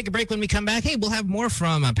 All right, we'll take a break. When we come back, hey, we'll have more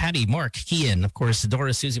from Patty, Mark, Kian, of course,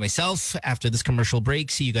 Dora, Susie, myself after this commercial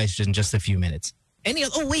break. See you guys in just a few minutes.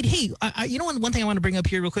 Wait, hey, you know one thing I want to bring up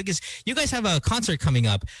here real quick is you guys have a concert coming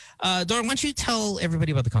up. Dora, why don't you tell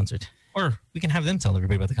everybody about the concert? Or we can have them tell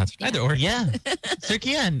everybody about the concert. Either or. Yeah. Sir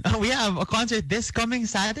Kian, we have a concert this coming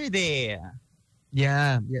Saturday.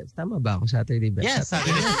 Yeah. Tama ba ako? Saturday ba? Yes,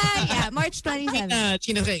 Saturday. Yeah, March 27th.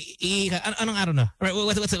 Chino, anong araw na? Right,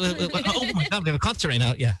 what's it? Oh my God, we have a concert right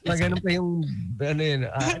now. Yeah. Ganun pa yung,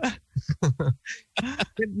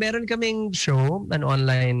 meron kaming show, an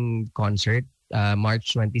online concert,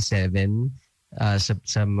 March 27 sa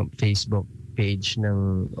Facebook page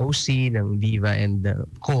ng OC, ng Viva and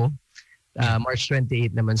Co. March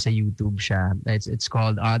 28 naman sa YouTube siya. It's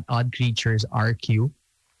called Odd Creatures RQ.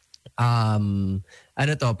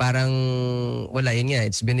 Parang wala, yun nga,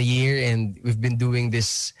 it's been a year and we've been doing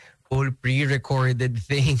this whole pre-recorded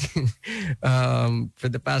thing for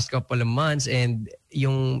the past couple of months, and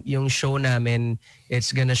yung show namin,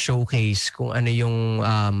 it's gonna showcase kung ano yung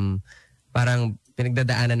parang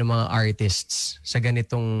pinagdadaanan ng mga artists sa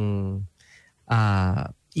ganitong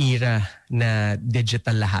era na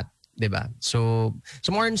digital lahat. Diba? So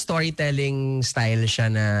more in storytelling style siya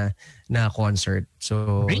na concert.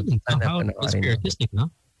 So really? How artistic, no?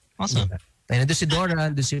 Awesome. Ayun, doon si Dora,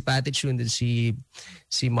 doon si Patty Chun, doon si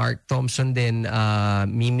Mark Thompson din,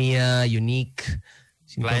 Mimia, Unique,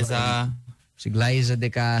 si Glyza De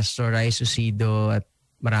Castro, Rai Sucido, at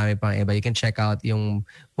marami pang iba. You can check out yung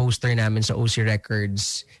poster namin sa OC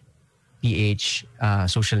Records PH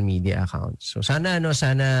social media account. So sana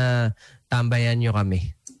tambayan nyo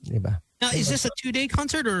kami. Diba? Now, is this a 2-day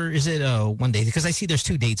concert or is it 1 day? Because I see there's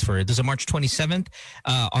 2 dates for it. There's a March 27th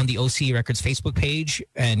on the OC Records Facebook page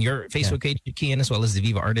and your Facebook page, Kian, as well as the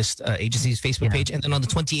Viva Artist Agency's Facebook page. And then on the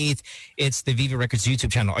 28th, it's the Viva Records YouTube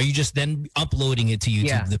channel. Are you just then uploading it to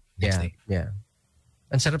YouTube the next day? Yeah.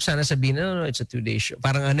 Ang sarap sana sabihin, no, it's a 2-day show.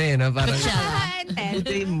 Parang parang Intense.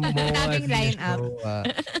 Daming line-up.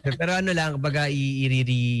 Pero lang, baga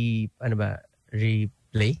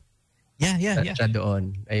replay? Yeah. Siya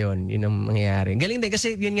doon. Ayun, yun ang mangyayari. Galing din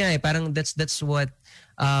kasi yun nga parang that's what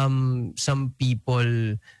some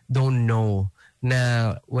people don't know,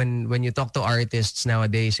 na when you talk to artists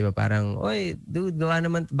nowadays, diba, parang, oy, dude, gawa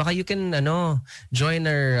naman, baka you can join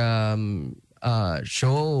our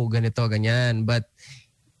show, ganito, ganyan. But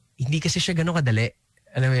hindi kasi siya gano'ng kadali.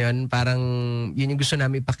 Alam mo yun, parang yun yung gusto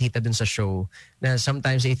namin ipakita dun sa show. Na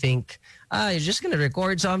sometimes they think, you're just gonna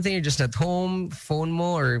record something, you're just at home, phone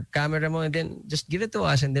mo or camera mo, and then just give it to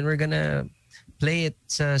us and then we're gonna play it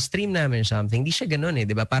sa stream namin or something. Hindi siya ganun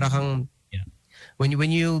di ba? Para kang,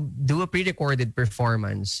 when you do a pre-recorded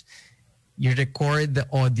performance, you record the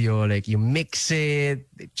audio, like you mix it,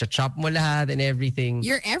 chop mo lahat and everything.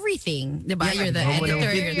 You're everything, di ba? Yeah, you're the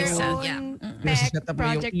editor, you're the sound. Tech,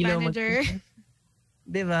 project manager.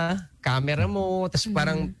 Diba? Camera mo, tapos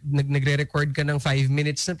parang nagre-record ka ng 5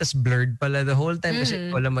 minutes na, tapos blurred pala the whole time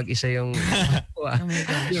kasi wala mag-isa yung Oh my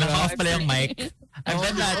gosh. Naka-off pala yung mic. I've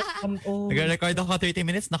done that. Nagre-record ako 30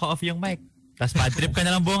 minutes, naka-off yung mic. Tapos bad trip ka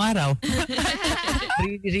na lang buong araw.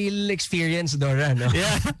 Real experience, Dora, no?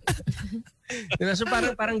 Yeah. Diba? So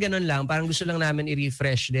parang ganun lang. Parang gusto lang namin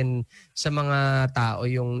i-refresh din sa mga tao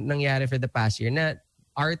yung nangyari for the past year na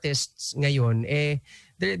artists ngayon,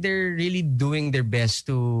 they're really doing their best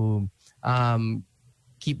to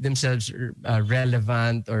keep themselves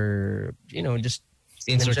relevant or, just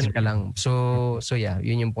nandyan ka lang. So yeah,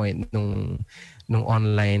 yun yung point nung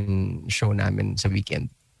online show namin sa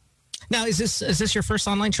weekend. Now, is this your first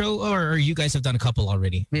online show, or you guys have done a couple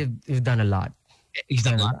already? We've done a lot. You've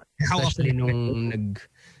done a lot. How Especially often?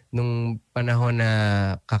 nung panahon na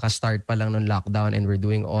kaka-start pa lang ng lockdown and we're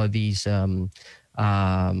doing all these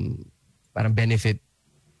parang benefit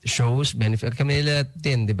shows, benefit kami nila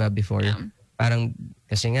din, 'di ba, before. Yeah. Parang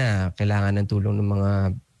kasi nga kailangan ng tulong ng mga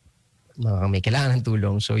may kailangan ng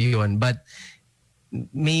tulong. So yun, but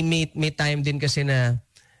may time din kasi na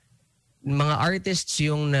mga artists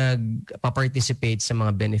yung nagpa-participate sa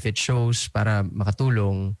mga benefit shows para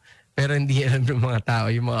makatulong. Pero hindi alam ng mga tao,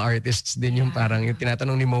 yung mga artists din yung parang yung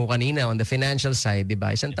tinatanong ni Mo kanina on the financial side, di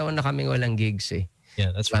ba? 1 taon na kaming walang gigs eh.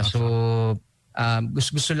 Yeah, that's right. So,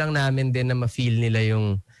 gusto lang namin din na ma-feel nila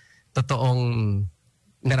yung totoong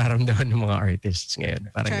nararamdaman ng mga artists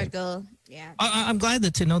ngayon. Parang Struggle. Yeah. I'm glad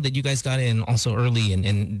to know that you guys got in also early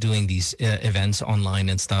in doing these events online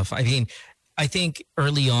and stuff. I mean, I think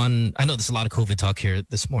early on, I know there's a lot of COVID talk here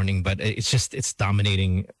this morning, but it's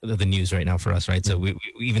dominating the news right now for us, right? So we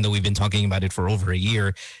even though we've been talking about it for over a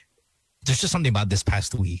year, there's just something about this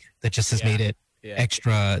past week that just has made it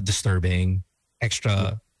extra disturbing,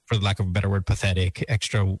 extra, for the lack of a better word, pathetic,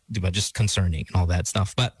 extra just concerning and all that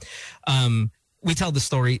stuff. But we tell the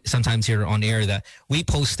story sometimes here on air that we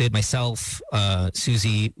posted, myself,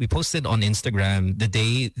 Susie, we posted on Instagram the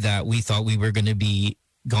day that we thought we were going to be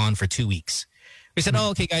gone for 2 weeks. We said,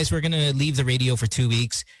 okay, guys, we're going to leave the radio for 2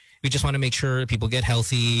 weeks. We just want to make sure people get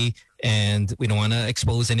healthy and we don't want to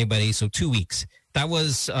expose anybody. So 2 weeks. That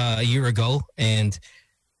was a year ago. And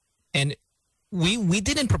we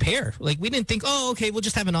didn't prepare. Like, we didn't think, okay, we'll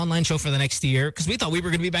just have an online show for the next year, because we thought we were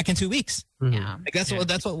going to be back in 2 weeks. Yeah. Like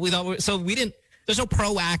that's what we thought. So we didn't, there's no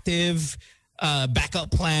proactive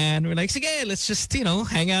backup plan. We're like, sige, let's just,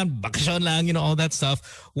 hang out, bakasyon lang, all that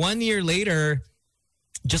stuff. 1 year later,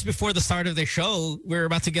 just before the start of the show, we were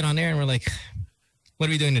about to get on air and we're like, what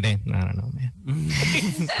are we doing today? I don't know, man.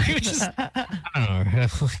 We were just, I don't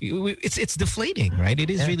know. It's deflating, right?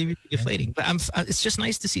 It is really, really deflating. But it's just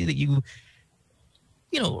nice to see that you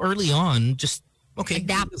early on, just, okay.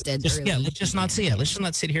 Adapted. Let's just not see it. Let's just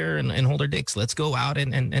not sit here and hold our dicks. Let's go out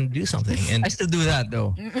and do something. And I still do that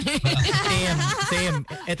though. Same.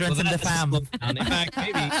 It runs in the fam. In fact,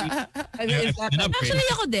 maybe. Actually,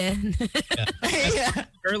 ako din. Yeah.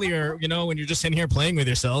 Earlier, when you're just sitting here playing with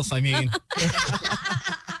yourself, I mean.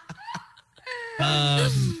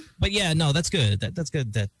 But yeah, no, that's good. That's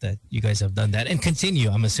good that you guys have done that and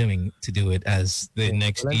continue, I'm assuming, to do it as the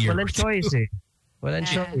next year. Walang choice eh. Walang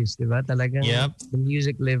choice, di ba? Talagang the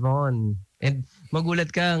music live on. And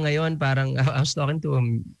magulat ka ngayon, parang I was talking to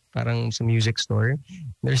parang sa music store.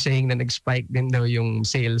 They're saying na nag-spike din daw yung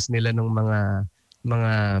sales nila ng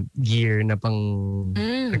mga gear na pang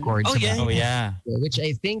record sa bahay. Oh yeah. Which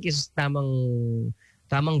I think is tamang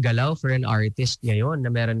galaw for an artist ngayon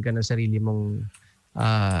na meron ka na sarili mong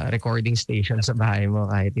recording station sa bahay mo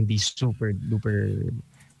kahit hindi super duper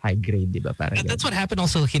high grade, di ba? That's what happened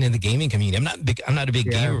also in the gaming community. I'm not a big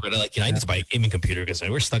gamer, but I need to buy a gaming computer because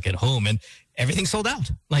we're stuck at home and everything sold out.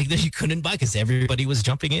 Like, you couldn't buy because everybody was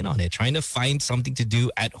jumping in on it, trying to find something to do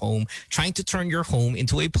at home, trying to turn your home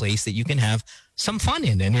into a place that you can have some fun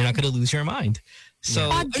in and you're not going to lose your mind.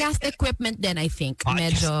 So podcast equipment then, I think.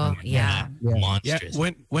 Medyo, monstrous.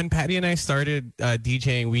 Yeah, when Patty and I started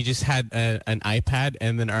DJing, we just had an iPad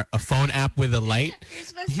and then a phone app with a light.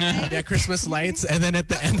 Christmas lights. Yeah, Christmas lights. And then at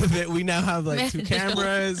the end of it, we now have like 2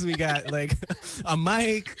 cameras. We got like a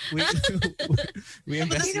mic. We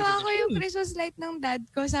invested. Ginawa ko yung Christmas light ng dad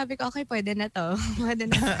ko. Sabi ko, okay, pwede na to. Pwede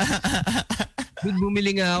na.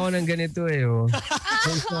 Bumili nga ako ng ganito eh. Sa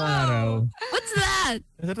isang araw. What's that?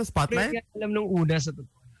 Is that a spotlight? Pero alam nung una sa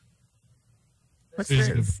What's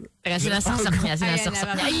this? Teka, sinasaksak niya.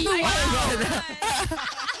 Sinasaksak niya. Ay,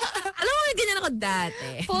 alam mo, ganyan ako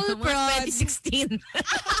dati. Full prod. 2016.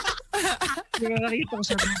 nakakita ko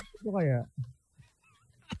sa ito kaya.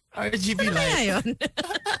 RGB Ano kaya light. yun?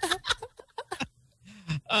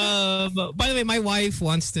 By the way, my wife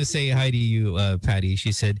wants to say hi to you, Patty.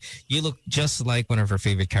 She said, you look just like one of her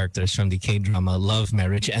favorite characters from the K-drama Love,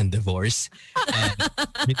 Marriage, and Divorce.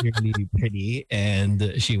 Really, really pretty.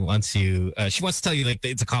 And she wants to tell you, like,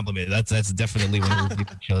 it's a compliment. That's definitely one of her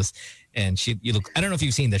favorite shows. And you look, I don't know if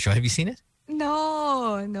you've seen that show. Have you seen it?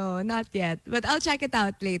 No, not yet. But I'll check it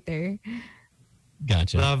out later.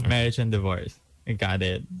 Gotcha. Love, Marriage, and Divorce. I got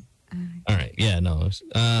it. All right. Yeah, no.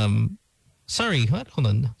 Sorry, what? Hold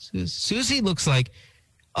on. Susie looks like...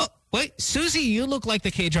 Oh, wait. Susie, you look like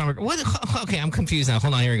the K-drama. What? Okay, I'm confused now.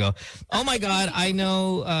 Hold on. Here we go. Oh, my God. I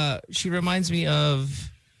know. She reminds me of...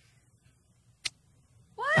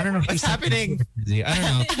 What? I don't know. If What's she's happening?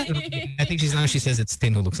 I don't know. I think she says it's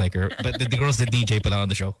Tin who looks like her. But the girl's the DJ put on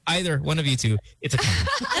the show. Either one of you two. It's a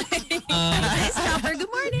compliment. Nice, Copper. Good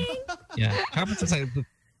morning. Yeah.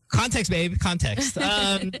 Context, babe. Context.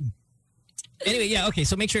 Anyway, yeah, okay.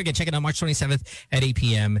 So make sure again, check it out March 27th at 8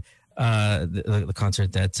 p.m. The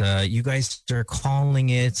concert that you guys are calling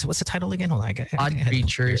it. What's the title again? Hold on. Odd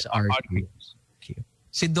Creatures Are Cute.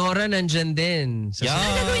 Si Dora nandyan din. Yeah.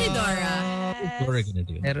 Ano gagawin ni Dora? What's Dora gonna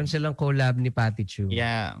do? Meron silang collab ni Patty Chu.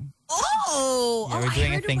 Yeah. Oh! Yeah, we're I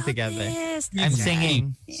doing a heard thing about together. this. I'm That's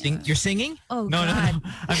singing. right. You're singing? Oh, No. God.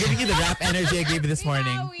 I'm giving you the rap energy I gave you this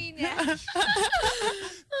morning.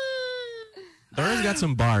 Dora's got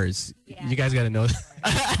some bars. You guys got to know.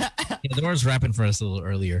 Yeah, Dora's rapping for us a little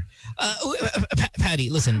earlier. Patty,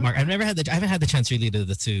 listen, Mark, I haven't had the chance really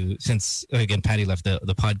to since again Patty left the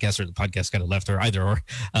podcast, or the podcast kind of left her, either or.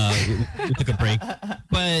 We took a break.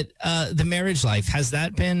 But the marriage life, has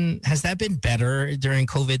that been better during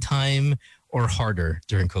COVID time or harder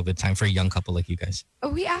during COVID time for a young couple like you guys?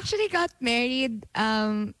 We actually got married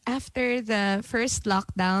after the first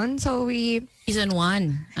lockdown. So we... Season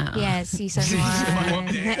 1. Yes, season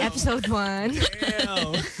 1. Episode 1.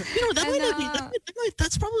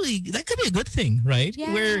 That could be a good thing, right?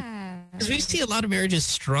 Yeah. Because we see a lot of marriages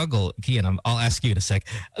struggle. Kian, I'll ask you in a sec.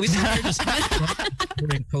 We see marriages struggle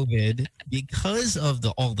during COVID because of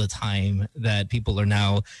all the time that people are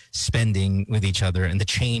now spending with each other and the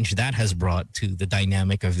change that has brought to the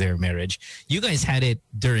dynamic of their marriage. You guys had it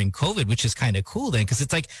during COVID, which is kind of cool then, because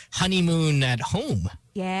it's like honeymoon at home.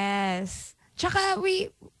 Yes. Tsaka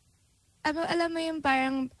alam mo yung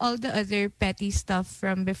parang all the other petty stuff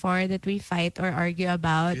from before that we fight or argue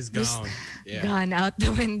about. It's just gone. Yeah. gone out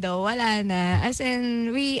the window. Wala na. As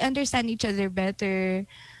in, we understand each other better.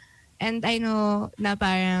 And I know na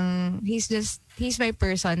parang he's my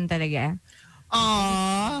person talaga.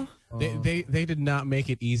 Aww. They did not make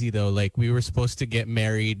it easy though. Like, we were supposed to get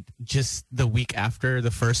married just the week after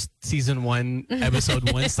the first season 1 episode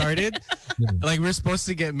 1 started. Like, we were supposed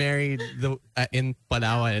to get married in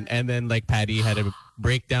Palawan, and then like Patty had a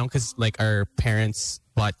breakdown because like our parents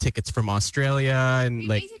bought tickets from Australia, and We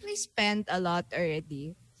like basically spent a lot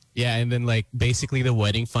already. yeah, and then like basically the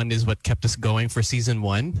wedding fund is what kept us going for season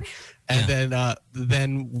 1, and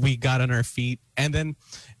then we got on our feet, and then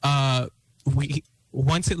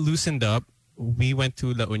once it loosened up, we went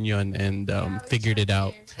to La Union and figured it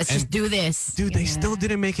out. Let's And just do this. dude, they still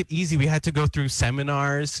didn't make it easy. We had to go through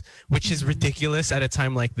seminars, which is ridiculous at a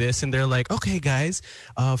time like this. And they're like, okay, guys,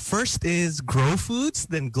 first is grow foods,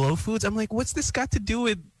 then glow foods. I'm like, what's this got to do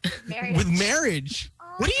with marriage?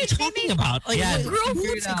 What are you talking about? Like, Yeah. Grow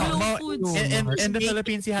foods, grow foods. In the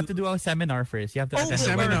Philippines, you have to do a seminar first. You have to attend the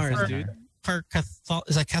seminars, wedding. dude. For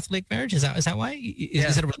is that Catholic marriage? Is that why?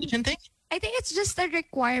 Is it a religion thing? I think it's just a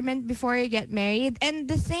requirement before you get married. And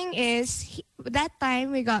the thing is, that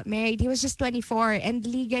time we got married, he was just 24. And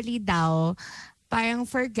legally daw, parang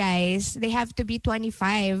for guys, they have to be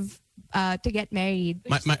 25 to get married.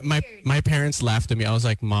 My parents laughed at me. I was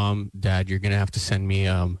like, Mom, Dad, you're going to have to send me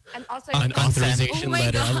And also, an authorization Oh my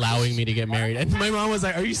letter gosh. allowing me to get married. And my mom was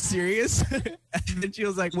like, are you serious? And then she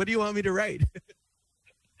was like, what do you want me to write?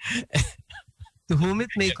 To whom it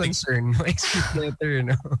may concern, no excuse letter,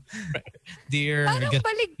 no? Dear, parang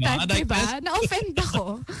baligtad, God, I diba? guess- Na-offend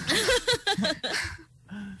ako.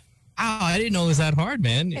 I didn't know it was that hard,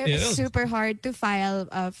 man. It was super hard to file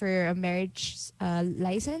for a marriage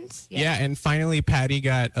license. Yeah, and finally Patty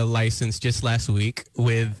got a license just last week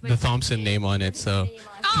with the Thompson name on it. So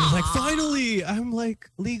she was like, finally, I'm like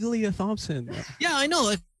legally a Thompson. Yeah, I know.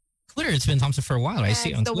 Like, Twitter, it's been Thompson for a while. I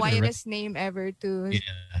see it on the Twitter. widest name ever to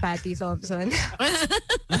Patty Thompson.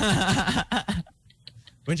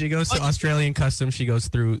 When she goes to Australian customs, she goes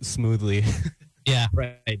through smoothly. Yeah,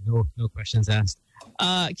 right. No questions asked.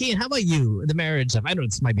 Kian, how about you? The marriage stuff. I know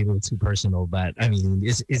this might be a little too personal, but I mean,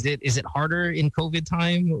 is it harder in COVID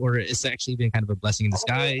time, or is it actually been kind of a blessing in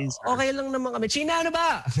disguise? Okay lang naman kami. China, ano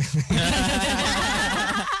ba?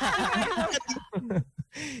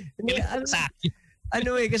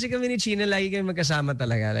 Ano kasi kami ni China lagi kami magkasama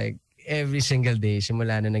talaga. Like, every single day,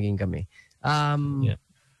 simula na naging kami.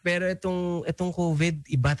 Pero itong COVID,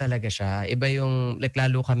 iba talaga siya. Iba yung, like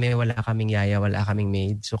lalo kami, wala kaming yaya, wala kaming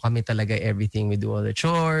maid. So kami talaga everything. We do all the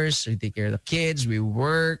chores, we take care of the kids, we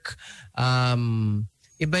work.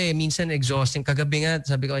 Iba minsan exhausting. Kagabi nga,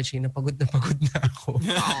 sabi ko kay Sheena, pagod na ako.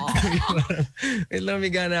 May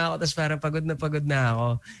lamiga na ako, tapos parang pagod na ako.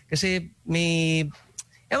 Kasi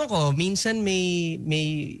ewan ko, minsan may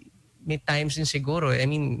times din siguro. I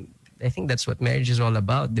mean, I think that's what marriage is all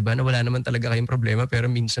about, di ba? Na wala naman talaga kayong problema pero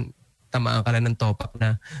minsan tamaan ka na ng topak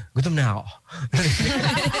na gutom na ako.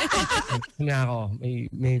 Gutom na ako.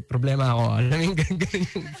 May problema ako. Alam mo yung ganun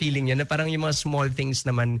yung feeling niya na parang yung mga small things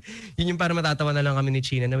naman, yun yung parang matatawa na lang kami ni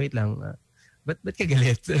Sheena na wait lang, ba't ka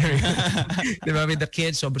galit? Di ba? With the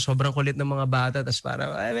kids, sobrang kulit ng mga bata tapos parang,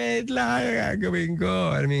 wait lang, gagawin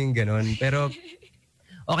ko. Alam mo yung ganun. Pero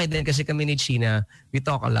okay din kasi kami ni Sheena, we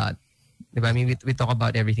talk a lot. Diba? I mean, we talk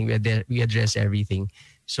about everything. We address everything.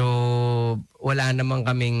 So, wala naman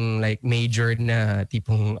kaming like major na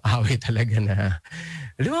tipong away talaga na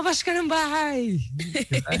lumabas ka ng bahay.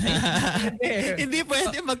 Hindi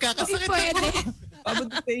pwede magkakasakit. Pwede. Abot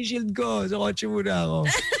na face shield ko. Sa kotse muna ako.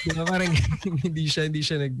 Diba? Parang hindi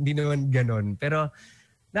naman ganon. Pero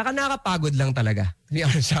nakakapagod lang talaga. To be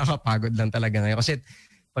honest, nakakapagod lang talaga ngayon. Kasi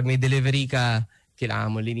pag may delivery ka,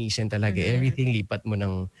 kailangan mo linisin talaga. Everything, lipat mo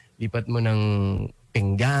ng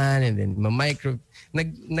pinggan and then makwento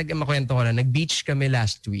ko na, nag-beach kami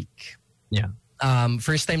last week. Yeah.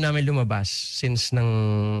 First time namin lumabas since nang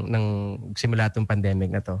simula tong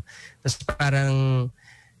pandemic na to. Tapos parang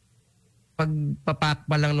pagpapak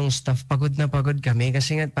pa lang nung stuff, pagod na pagod kami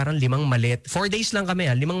kasi nga parang 5 malet. 4 days lang kami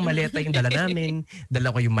 5 maleta yung dala namin.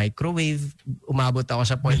 Dala ko yung microwave. Umabot ako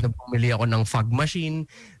sa point na bumili ako ng fog machine.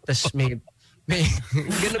 Tapos may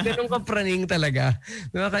ganun ka praning talaga.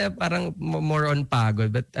 Diba? Kaya parang more on pagod.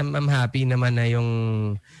 But I'm happy naman na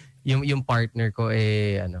yung partner ko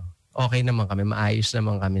okay naman kami. Maayos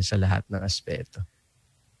naman kami sa lahat ng aspeto.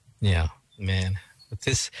 Yeah, man.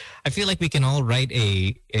 I feel like we can all write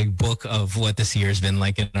a book of what this year has been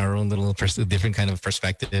like in our own little different kind of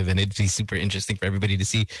perspective, and it'd be super interesting for everybody to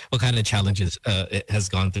see what kind of challenges it has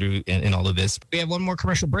gone through in all of this. We have one more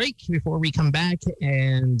commercial break before we come back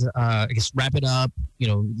and I guess wrap it up. A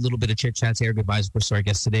little bit of chit chat here, goodbyes of course to our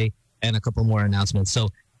guests today, and a couple more announcements. So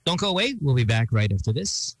don't go away. We'll be back right after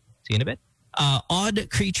this. See you in a bit. Odd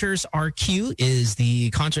Creatures RQ is the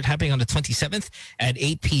concert happening on the 27th at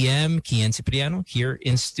 8 p.m. Kian Cipriano here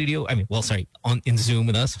in studio. In Zoom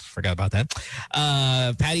with us. Forgot about that.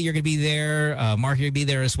 Patty, you're going to be there. Mark, you're going to be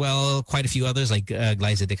there as well. Quite a few others like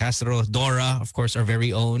Glyza De Castro, Dora, of course, our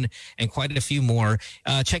very own, and quite a few more.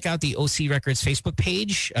 Check out the OC Records Facebook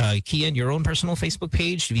page. Kian, your own personal Facebook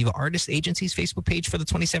page. Viva Artist Agency's Facebook page for the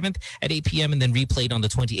 27th at 8 p.m. and then replayed on the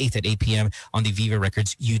 28th at 8 p.m. on the Viva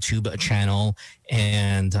Records YouTube channel.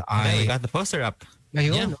 And I got the poster up.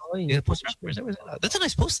 Ayun, the poster. That's a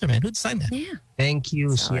nice poster, man. Who designed that? Yeah. Thank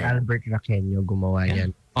you, si Albert Raquenyo gumawa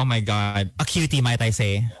yan. Oh my God. A cutie, might I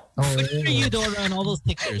say. Where are you, Dora, on all those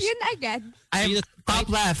pictures? Yun agad. I'm top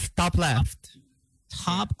left.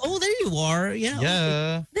 Top. Oh, there you are. Yeah.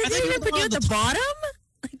 Yeah. Did they even put you at the bottom?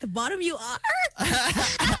 Like the bottom you are?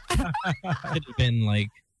 Could have been like...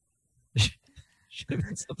 Hindi,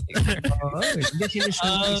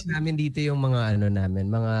 sinushow namin dito yung mga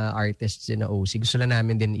mga artists na OC. Gusto lang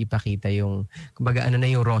namin din ipakita yung, kumbaga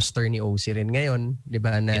yung roster ni OC rin ngayon, 'di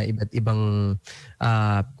ba, na iba't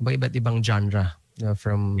ibang genre.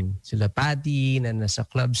 From sila Patty na nasa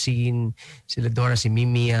club scene, sila Dora, si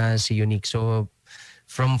Mimia, si Unique. So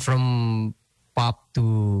from pop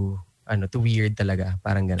to weird talaga,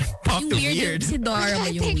 parang gano'n. Pop to weird. Si Dora mo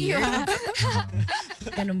yung weird.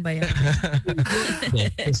 Ganun ba yun?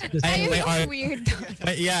 Weird.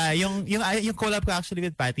 Yeah, yung collab ko actually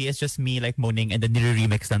with Patty is just me like moaning and then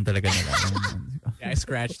nire-remix lang talaga nila. Yeah, I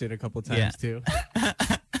scratched it a couple times too.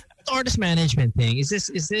 Artist management thing. Is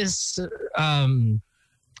this are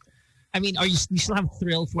you still have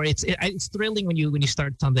thrill for it? It's thrilling when you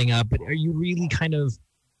start something up, but are you really kind of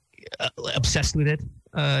obsessed with it,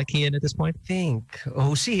 Kian, at this point? I think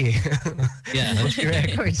OC. Yeah, OC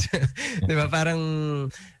Records. Diba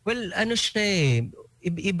parang, well, siya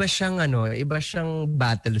iba siyang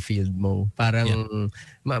battlefield mo. Parang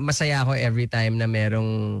masaya ako every time na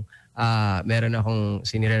meron akong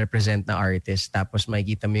sinire-represent na artist, tapos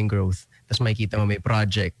makikita mo yung growth, tapos makikita mo may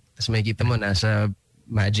project, tapos makikita mo nasa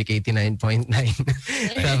Magic 89.9.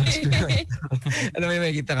 Tapos, alam mo,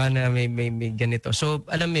 makikita ka na may ganito. So,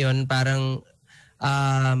 alam mo yun, parang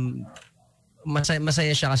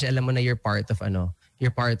masaya siya kasi alam mo na you're part of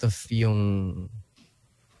yung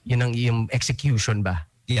execution ba?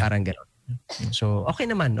 Yeah. Parang gano'n. So, okay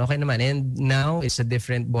naman. And now, it's a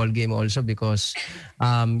different ball game also because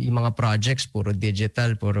yung mga projects, puro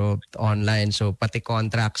digital, puro online. So, pati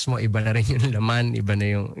contracts mo, iba na rin yung laman, iba na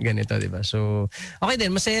yung ganito, di ba? So, okay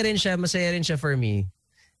din. Masaya rin siya for me.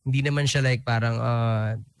 Hindi naman siya like parang,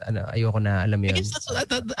 ayoko na, alam yun.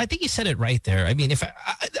 I think you said it right there. I mean, if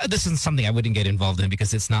this is something I wouldn't get involved in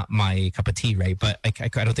because it's not my cup of tea, right? But I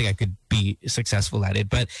don't think I could be successful at it.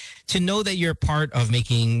 But to know that you're part of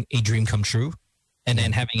making a dream come true and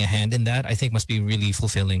then having a hand in that, I think must be really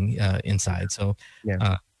fulfilling inside. So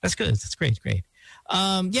that's good. That's great.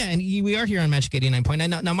 Yeah, and we are here on Magic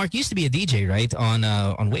 89.9. Now, Mark used to be a DJ, right? On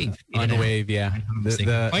Wave. On Wave, yeah.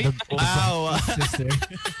 Wow.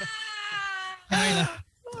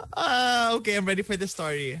 Okay, I'm ready for the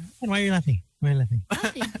story. Why are you laughing?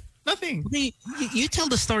 Nothing. Okay, you tell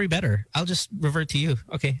the story better. I'll just revert to you.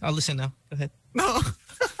 Okay, I'll listen now. Go ahead. No.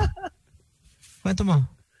 Kwento mo.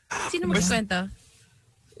 Sino magkwento?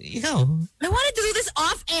 Ikaw. I wanted to do this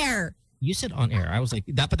off air. You said on air. I was like,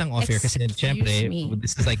 dapat ang off air kasi syempre,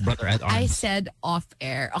 this is like brother at arms. I said off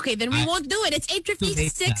air. Okay, then we won't do it. It's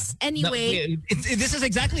 8:56 anyway. No, this is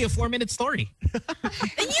exactly a 4-minute story.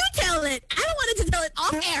 Then you tell it. I don't want to tell it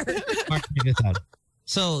off air. Mark, figure this out.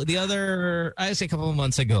 So I say a couple of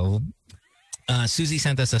months ago, Susie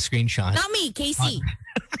sent us a screenshot. Not me, Casey.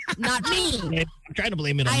 Not me. I'm trying to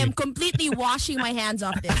blame it on I you. am completely washing my hands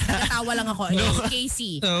off this. Natawa lang ako. No.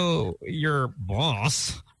 Casey. So, your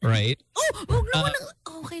boss, right?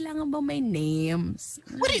 Oh, kailangan ba may names?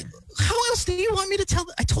 How else do you want me to tell?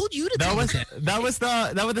 I told you to tell me that was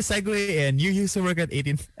the segue in. You used to work at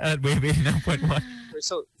 89.1.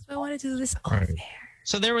 So I wanted to do this off air.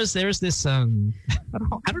 So there's this I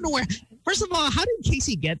don't know where. First of all, how did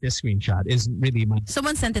Casey get this screenshot? Is really my.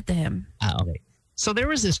 Someone sent it to him. Okay. So there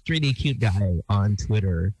was this really cute guy on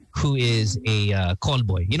Twitter who is a call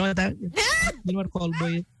boy. You know what that? You know what a call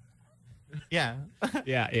boy is? Yeah.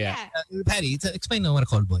 Yeah. Patty, explain what a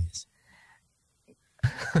call boy is.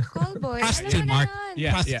 Call boy. Prostitute, Mark.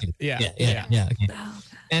 Yeah. Okay.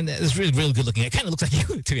 And it's really, really good looking. It kind of looks like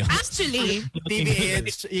you, to be honest. Actually,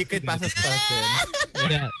 TBH, you could pass a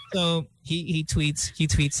question. Yeah. So he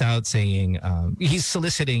tweets out saying he's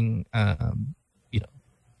soliciting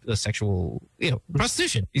the sexual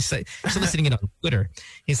prostitution. He's like soliciting it on Twitter.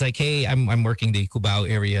 He's like, hey, I'm working the Cubao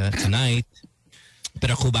area tonight.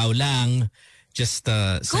 Pero Cubao lang. Just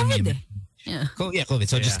send me COVID. Yeah, COVID.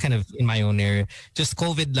 So just kind of in my own area. Just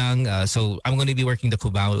COVID lang. So I'm going to be working the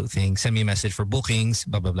Cubao thing. Send me a message for bookings,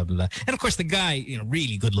 blah, blah, blah, blah. And of course, the guy,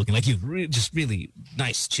 really good looking, like you, just really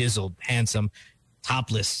nice, chiseled, handsome,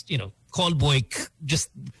 topless, call boy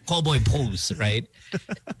pose, right?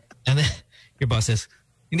 And then your boss says,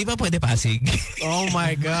 hindi ba pwede Pasig? Oh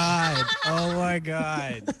my God.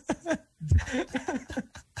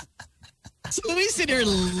 So we sit here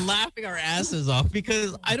laughing our asses off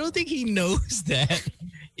because I don't think he knows that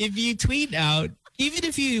if you tweet out, even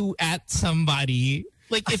if you at somebody,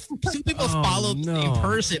 like if two people follow the same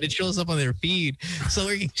person, it shows up on their feed. So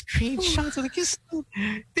we're getting screenshots of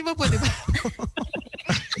di ba pwede ba?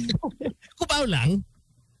 Cubao lang.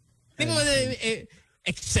 Di ba pwede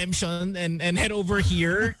exemption and head over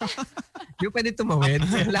here? Yung pwede tumawid.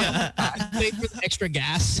 Wait for the extra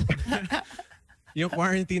gas. Yung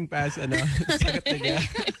quarantine pass, sagot na niya.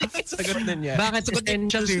 Sagot na niya. Bakit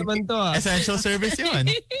essentials naman to? Essential service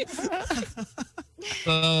yun.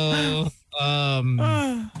 So,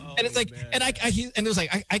 and it's like, man. And it was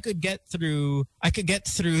like, I could get through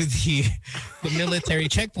the military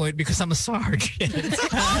checkpoint because I'm a sergeant.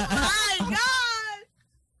 Oh my God!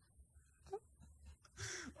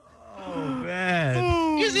 Oh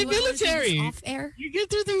man. You're the military. Off air. You get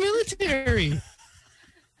through the military.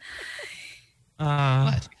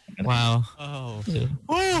 Wow. Oh,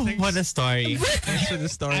 what a story. Thanks for the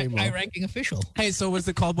story, Mo. High-ranking official. Hey, so was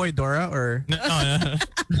the callboy Dora or? No.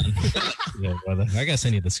 Yeah, brother. I gotta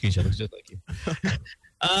send you the screenshot. It looks just like you.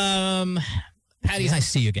 Patty, it's nice to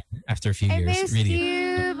see you again after a few I years. missed Really.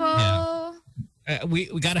 you, Bo. Yeah. We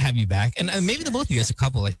got to have you back, and maybe the both of you as a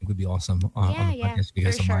couple, I think, would be awesome on the podcast. You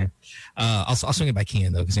guys for don't mind. I'll swing it by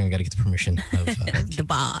Kian though, because I got to get the permission of The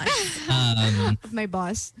boss. My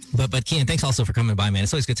boss. But Kian, thanks also for coming by, man.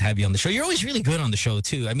 It's always good to have you on the show. You're always really good on the show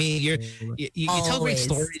too. I mean, you tell great Always.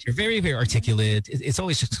 stories. You're very, very articulate. It's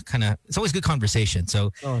always just it's always good conversation.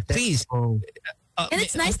 So please. And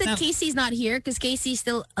it's nice that Casey's not here because Casey's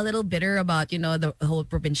still a little bitter about, the whole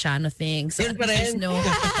provinciano thing. So Yun pa there's rin. no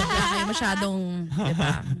kayo masyadong,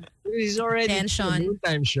 diba? He's already Tension. in the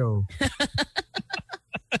noontime show.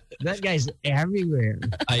 That guy's everywhere.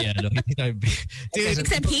 No, dude,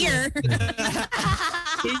 Except here.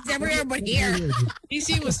 He's everywhere but here.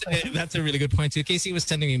 Casey was, that's a really good point too. Casey was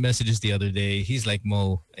sending me messages the other day. He's like,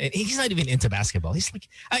 Mo, and he's not even into basketball. He's like,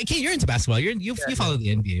 okay, you're into basketball. You follow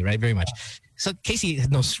the NBA, right? Very much. So Casey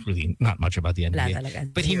knows really not much about the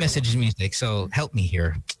NBA. But he messaged me, like, so help me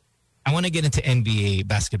here. I want to get into NBA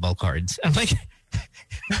basketball cards. I'm like,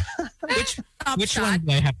 which one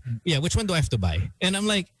do I have? Yeah, which one do I have to buy? And I'm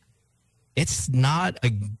like, it's not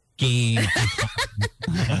a game.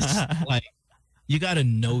 Like, you got to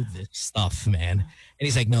know this stuff, man. And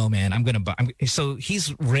he's like, no, man, I'm going to buy. So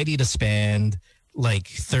he's ready to spend like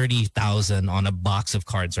 30,000 on a box of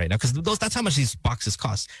cards right now. Because that's how much these boxes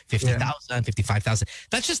cost. 50,000, 55,000.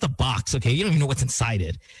 That's just a box, okay? You don't even know what's inside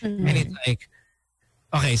it. Mm-hmm. And it's like,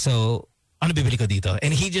 okay, so ano bibili ko dito?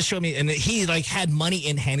 And he just showed me, and he like had money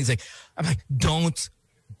in hand. He's like, I'm like, don't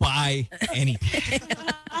buy anything.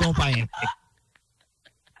 Don't buy anything.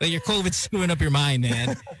 Like, your COVID's screwing up your mind,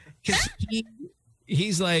 man. Because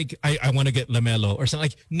he's like, I want to get LaMelo or something.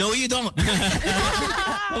 Like, no, you don't. Don't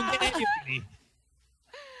get anybody.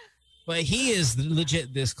 But he is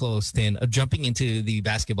legit this close, Tin, of jumping into the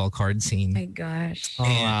basketball card scene. Oh my gosh. Oh,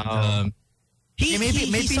 wow. Maybe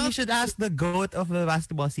you should ask the GOAT of the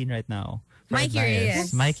basketball scene right now. Mikey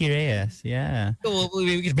Reyes. Mikey Reyes, yeah. Well,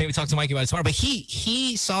 we could maybe talk to Mikey about it tomorrow. But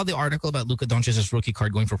he saw the article about Luka Doncic's rookie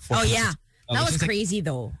card going for 4. Oh, yeah. That was crazy,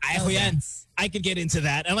 though. I could get into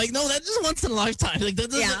that. I'm like, no, that's just once in a lifetime. Like, that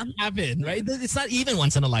doesn't happen, right? It's not even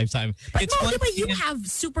once in a lifetime. But you have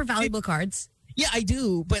super valuable cards. Yeah, I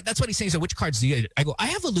do. But that's what he's saying. So which cards do you get? I go, I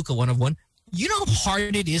have a Luka 1 of 1. You know how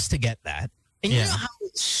hard it is to get that? And you know how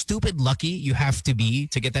stupid lucky you have to be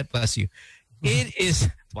to get that? Bless you. It is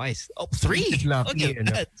twice. Oh, 3. Lucky,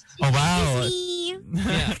 oh, wow.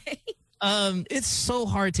 Yeah. It's so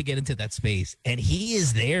hard to get into that space. And he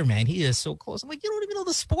is there, man. He is so close. I'm like, you don't even know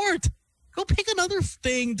the sport. Go pick another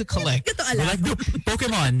thing to collect. Like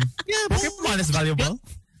Pokemon. Yeah, Pokemon is valuable.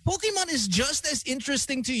 Pokemon is just as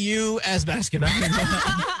interesting to you as basketball.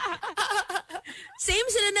 Same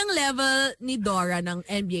sila ng level ni Dora ng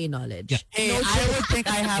NBA knowledge. Yeah. Hey, I would think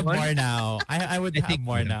I have more now. I would have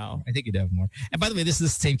more now. I think you'd have more. And by the way, this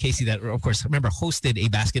is the same Casey that, of course, remember, hosted a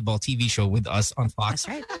basketball TV show with us on Fox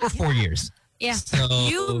for 4 years. Yeah. So,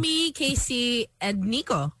 you, me, Casey, and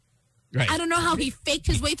Nico. Right. I don't know how he faked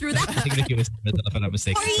his way through that. I think Ricky was, if I'm not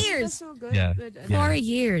mistaken. 4 years. So good. Yeah. Good. 4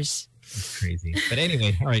 years. It's crazy. But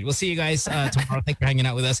anyway, all right. We'll see you guys tomorrow. Thanks for hanging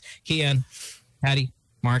out with us. Kian, Patty,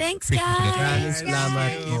 Mark. Thanks, guys.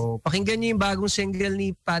 Salamat. Pakinggan niyo yung bagong single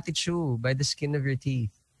ni Patty Chu, By the Skin of Your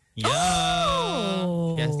Teeth. Yeah.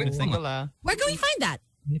 Oh. Yes, good single, Where can we find that?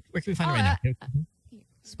 Where can we find it right now?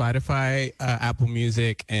 Spotify, Apple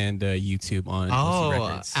Music, and YouTube on DC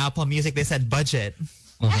Records. Apple Music, they said budget.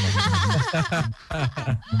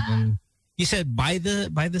 You said by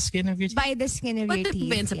the skin of your teeth? By the skin of your teeth.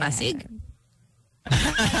 Pwede ba sa Pasig?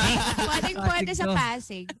 Pwede sa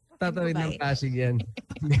Pasig. Tatawid ng Pasig yan.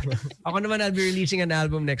 Ako naman, I'll be releasing an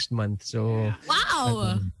album next month. So,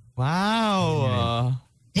 Wow. Wow.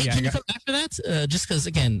 Hey, can you come back for that? Just because,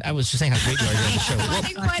 again, I was just saying how great you are on the show.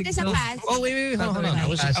 Pwede sa Pasig. Oh, wait, hold on. I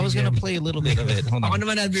was going to play a little bit of it. Hold on. ako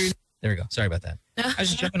naman, I'll be There we go. Sorry about that. I was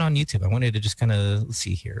just jumping on YouTube. I wanted to just kind of, let's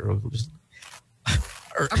see here. Are we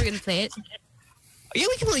going to play it? Yeah,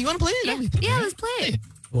 we can play. You want to play it? Yeah, let's play it.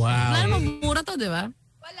 Wow. Wala namang mura to, di ba?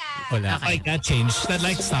 Wala. Like that changed. That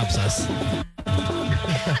like stops us.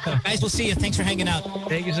 Guys, we'll see you. Thanks for hanging out.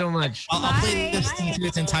 Thank you so much. I'll play this to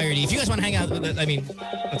its entirety. If you guys want to hang out with it, I mean,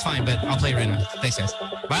 that's fine, but I'll play it right now. Thanks, guys.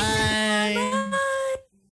 Bye.